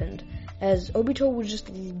happened? As Obito was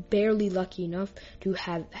just barely lucky enough to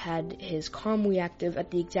have had his Kamui active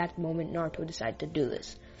at the exact moment Naruto decided to do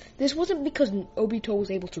this. This wasn't because Obito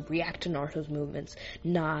was able to react to Naruto's movements.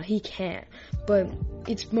 Nah, he can't. But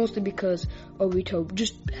it's mostly because Obito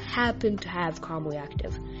just happened to have Kamui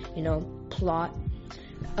active. Plot.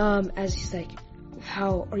 As he's like,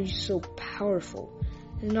 how are you so powerful?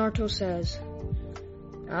 And Naruto says,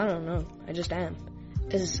 I don't know, I just am.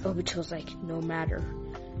 As Obito's like, no matter,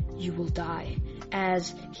 you will die.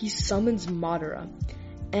 As he summons Madara.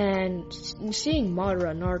 And seeing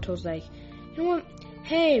Madara, Naruto's like, you know what?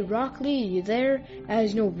 Hey, Rock Lee, you there?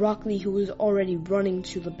 As Rock Lee, who was already running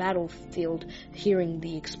to the battlefield, hearing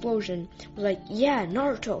the explosion, was like, yeah,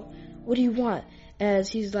 Naruto, what do you want? As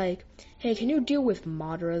he's like, hey, can you deal with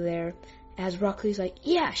Madara there? As Rock Lee's like,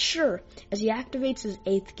 yeah, sure. As he activates his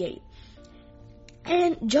 8th gate.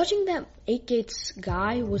 And judging that 8 Gates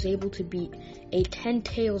guy was able to beat a 10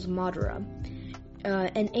 Tails Madara,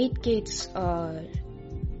 an 8 Gates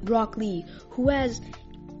Rock Lee, who has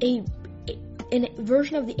a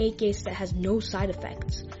version of the 8 Gates that has no side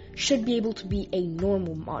effects, should be able to be a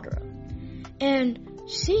normal Madara. And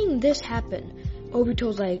seeing this happen,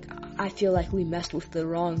 Obito's like, I feel like we messed with the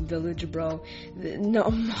wrong village, bro. No,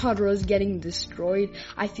 Madara's getting destroyed.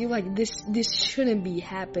 I feel like this shouldn't be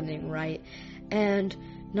happening, right? And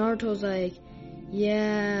Naruto's like,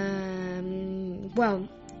 yeah, well,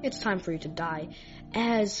 it's time for you to die.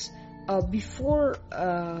 As before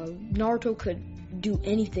Naruto could do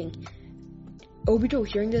anything, Obito,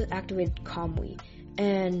 hearing this, activated Kamui.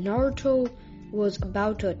 And Naruto was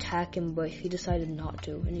about to attack him, but he decided not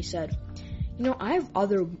to. And he said, I have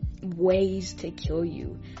other ways to kill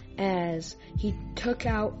you. As he took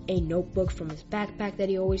out a notebook from his backpack that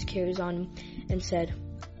he always carries on him and said,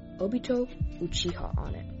 Obito Uchiha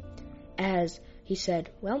on it. As he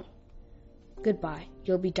said, well, goodbye.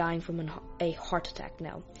 You'll be dying from a heart attack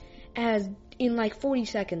now. As in 40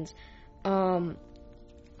 seconds, Obito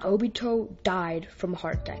died from a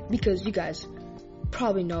heart attack. Because you guys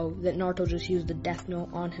probably know that Naruto just used the death note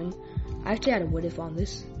on him. I actually had a what if on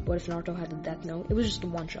this. What if Naruto had the death note? It was just a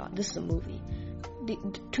one shot. This is a movie.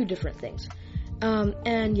 Two different things.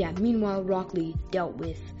 And yeah, meanwhile, Rock Lee dealt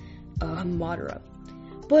with Madara.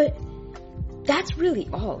 But that's really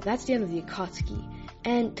all. That's the end of the Akatsuki.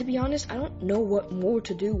 And to be honest, I don't know what more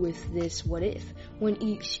to do with this what if. When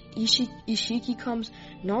Ishiki comes,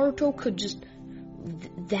 Naruto could just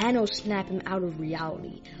Thanos snap him out of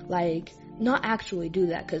reality. Not actually do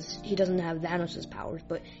that, because he doesn't have Thanos' powers,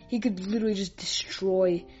 but he could literally just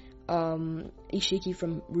destroy Ishiki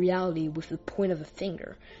from reality with the point of a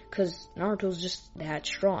finger, because Naruto's just that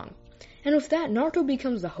strong. And with that, Naruto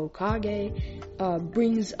becomes the Hokage,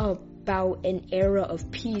 brings about an era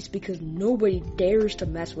of peace because nobody dares to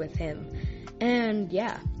mess with him. And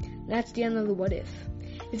yeah, that's the end of the what if.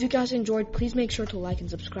 If you guys enjoyed, please make sure to like and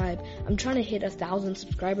subscribe. I'm trying to hit 1,000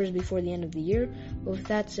 subscribers before the end of the year. But with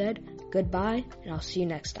that said, goodbye, and I'll see you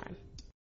next time.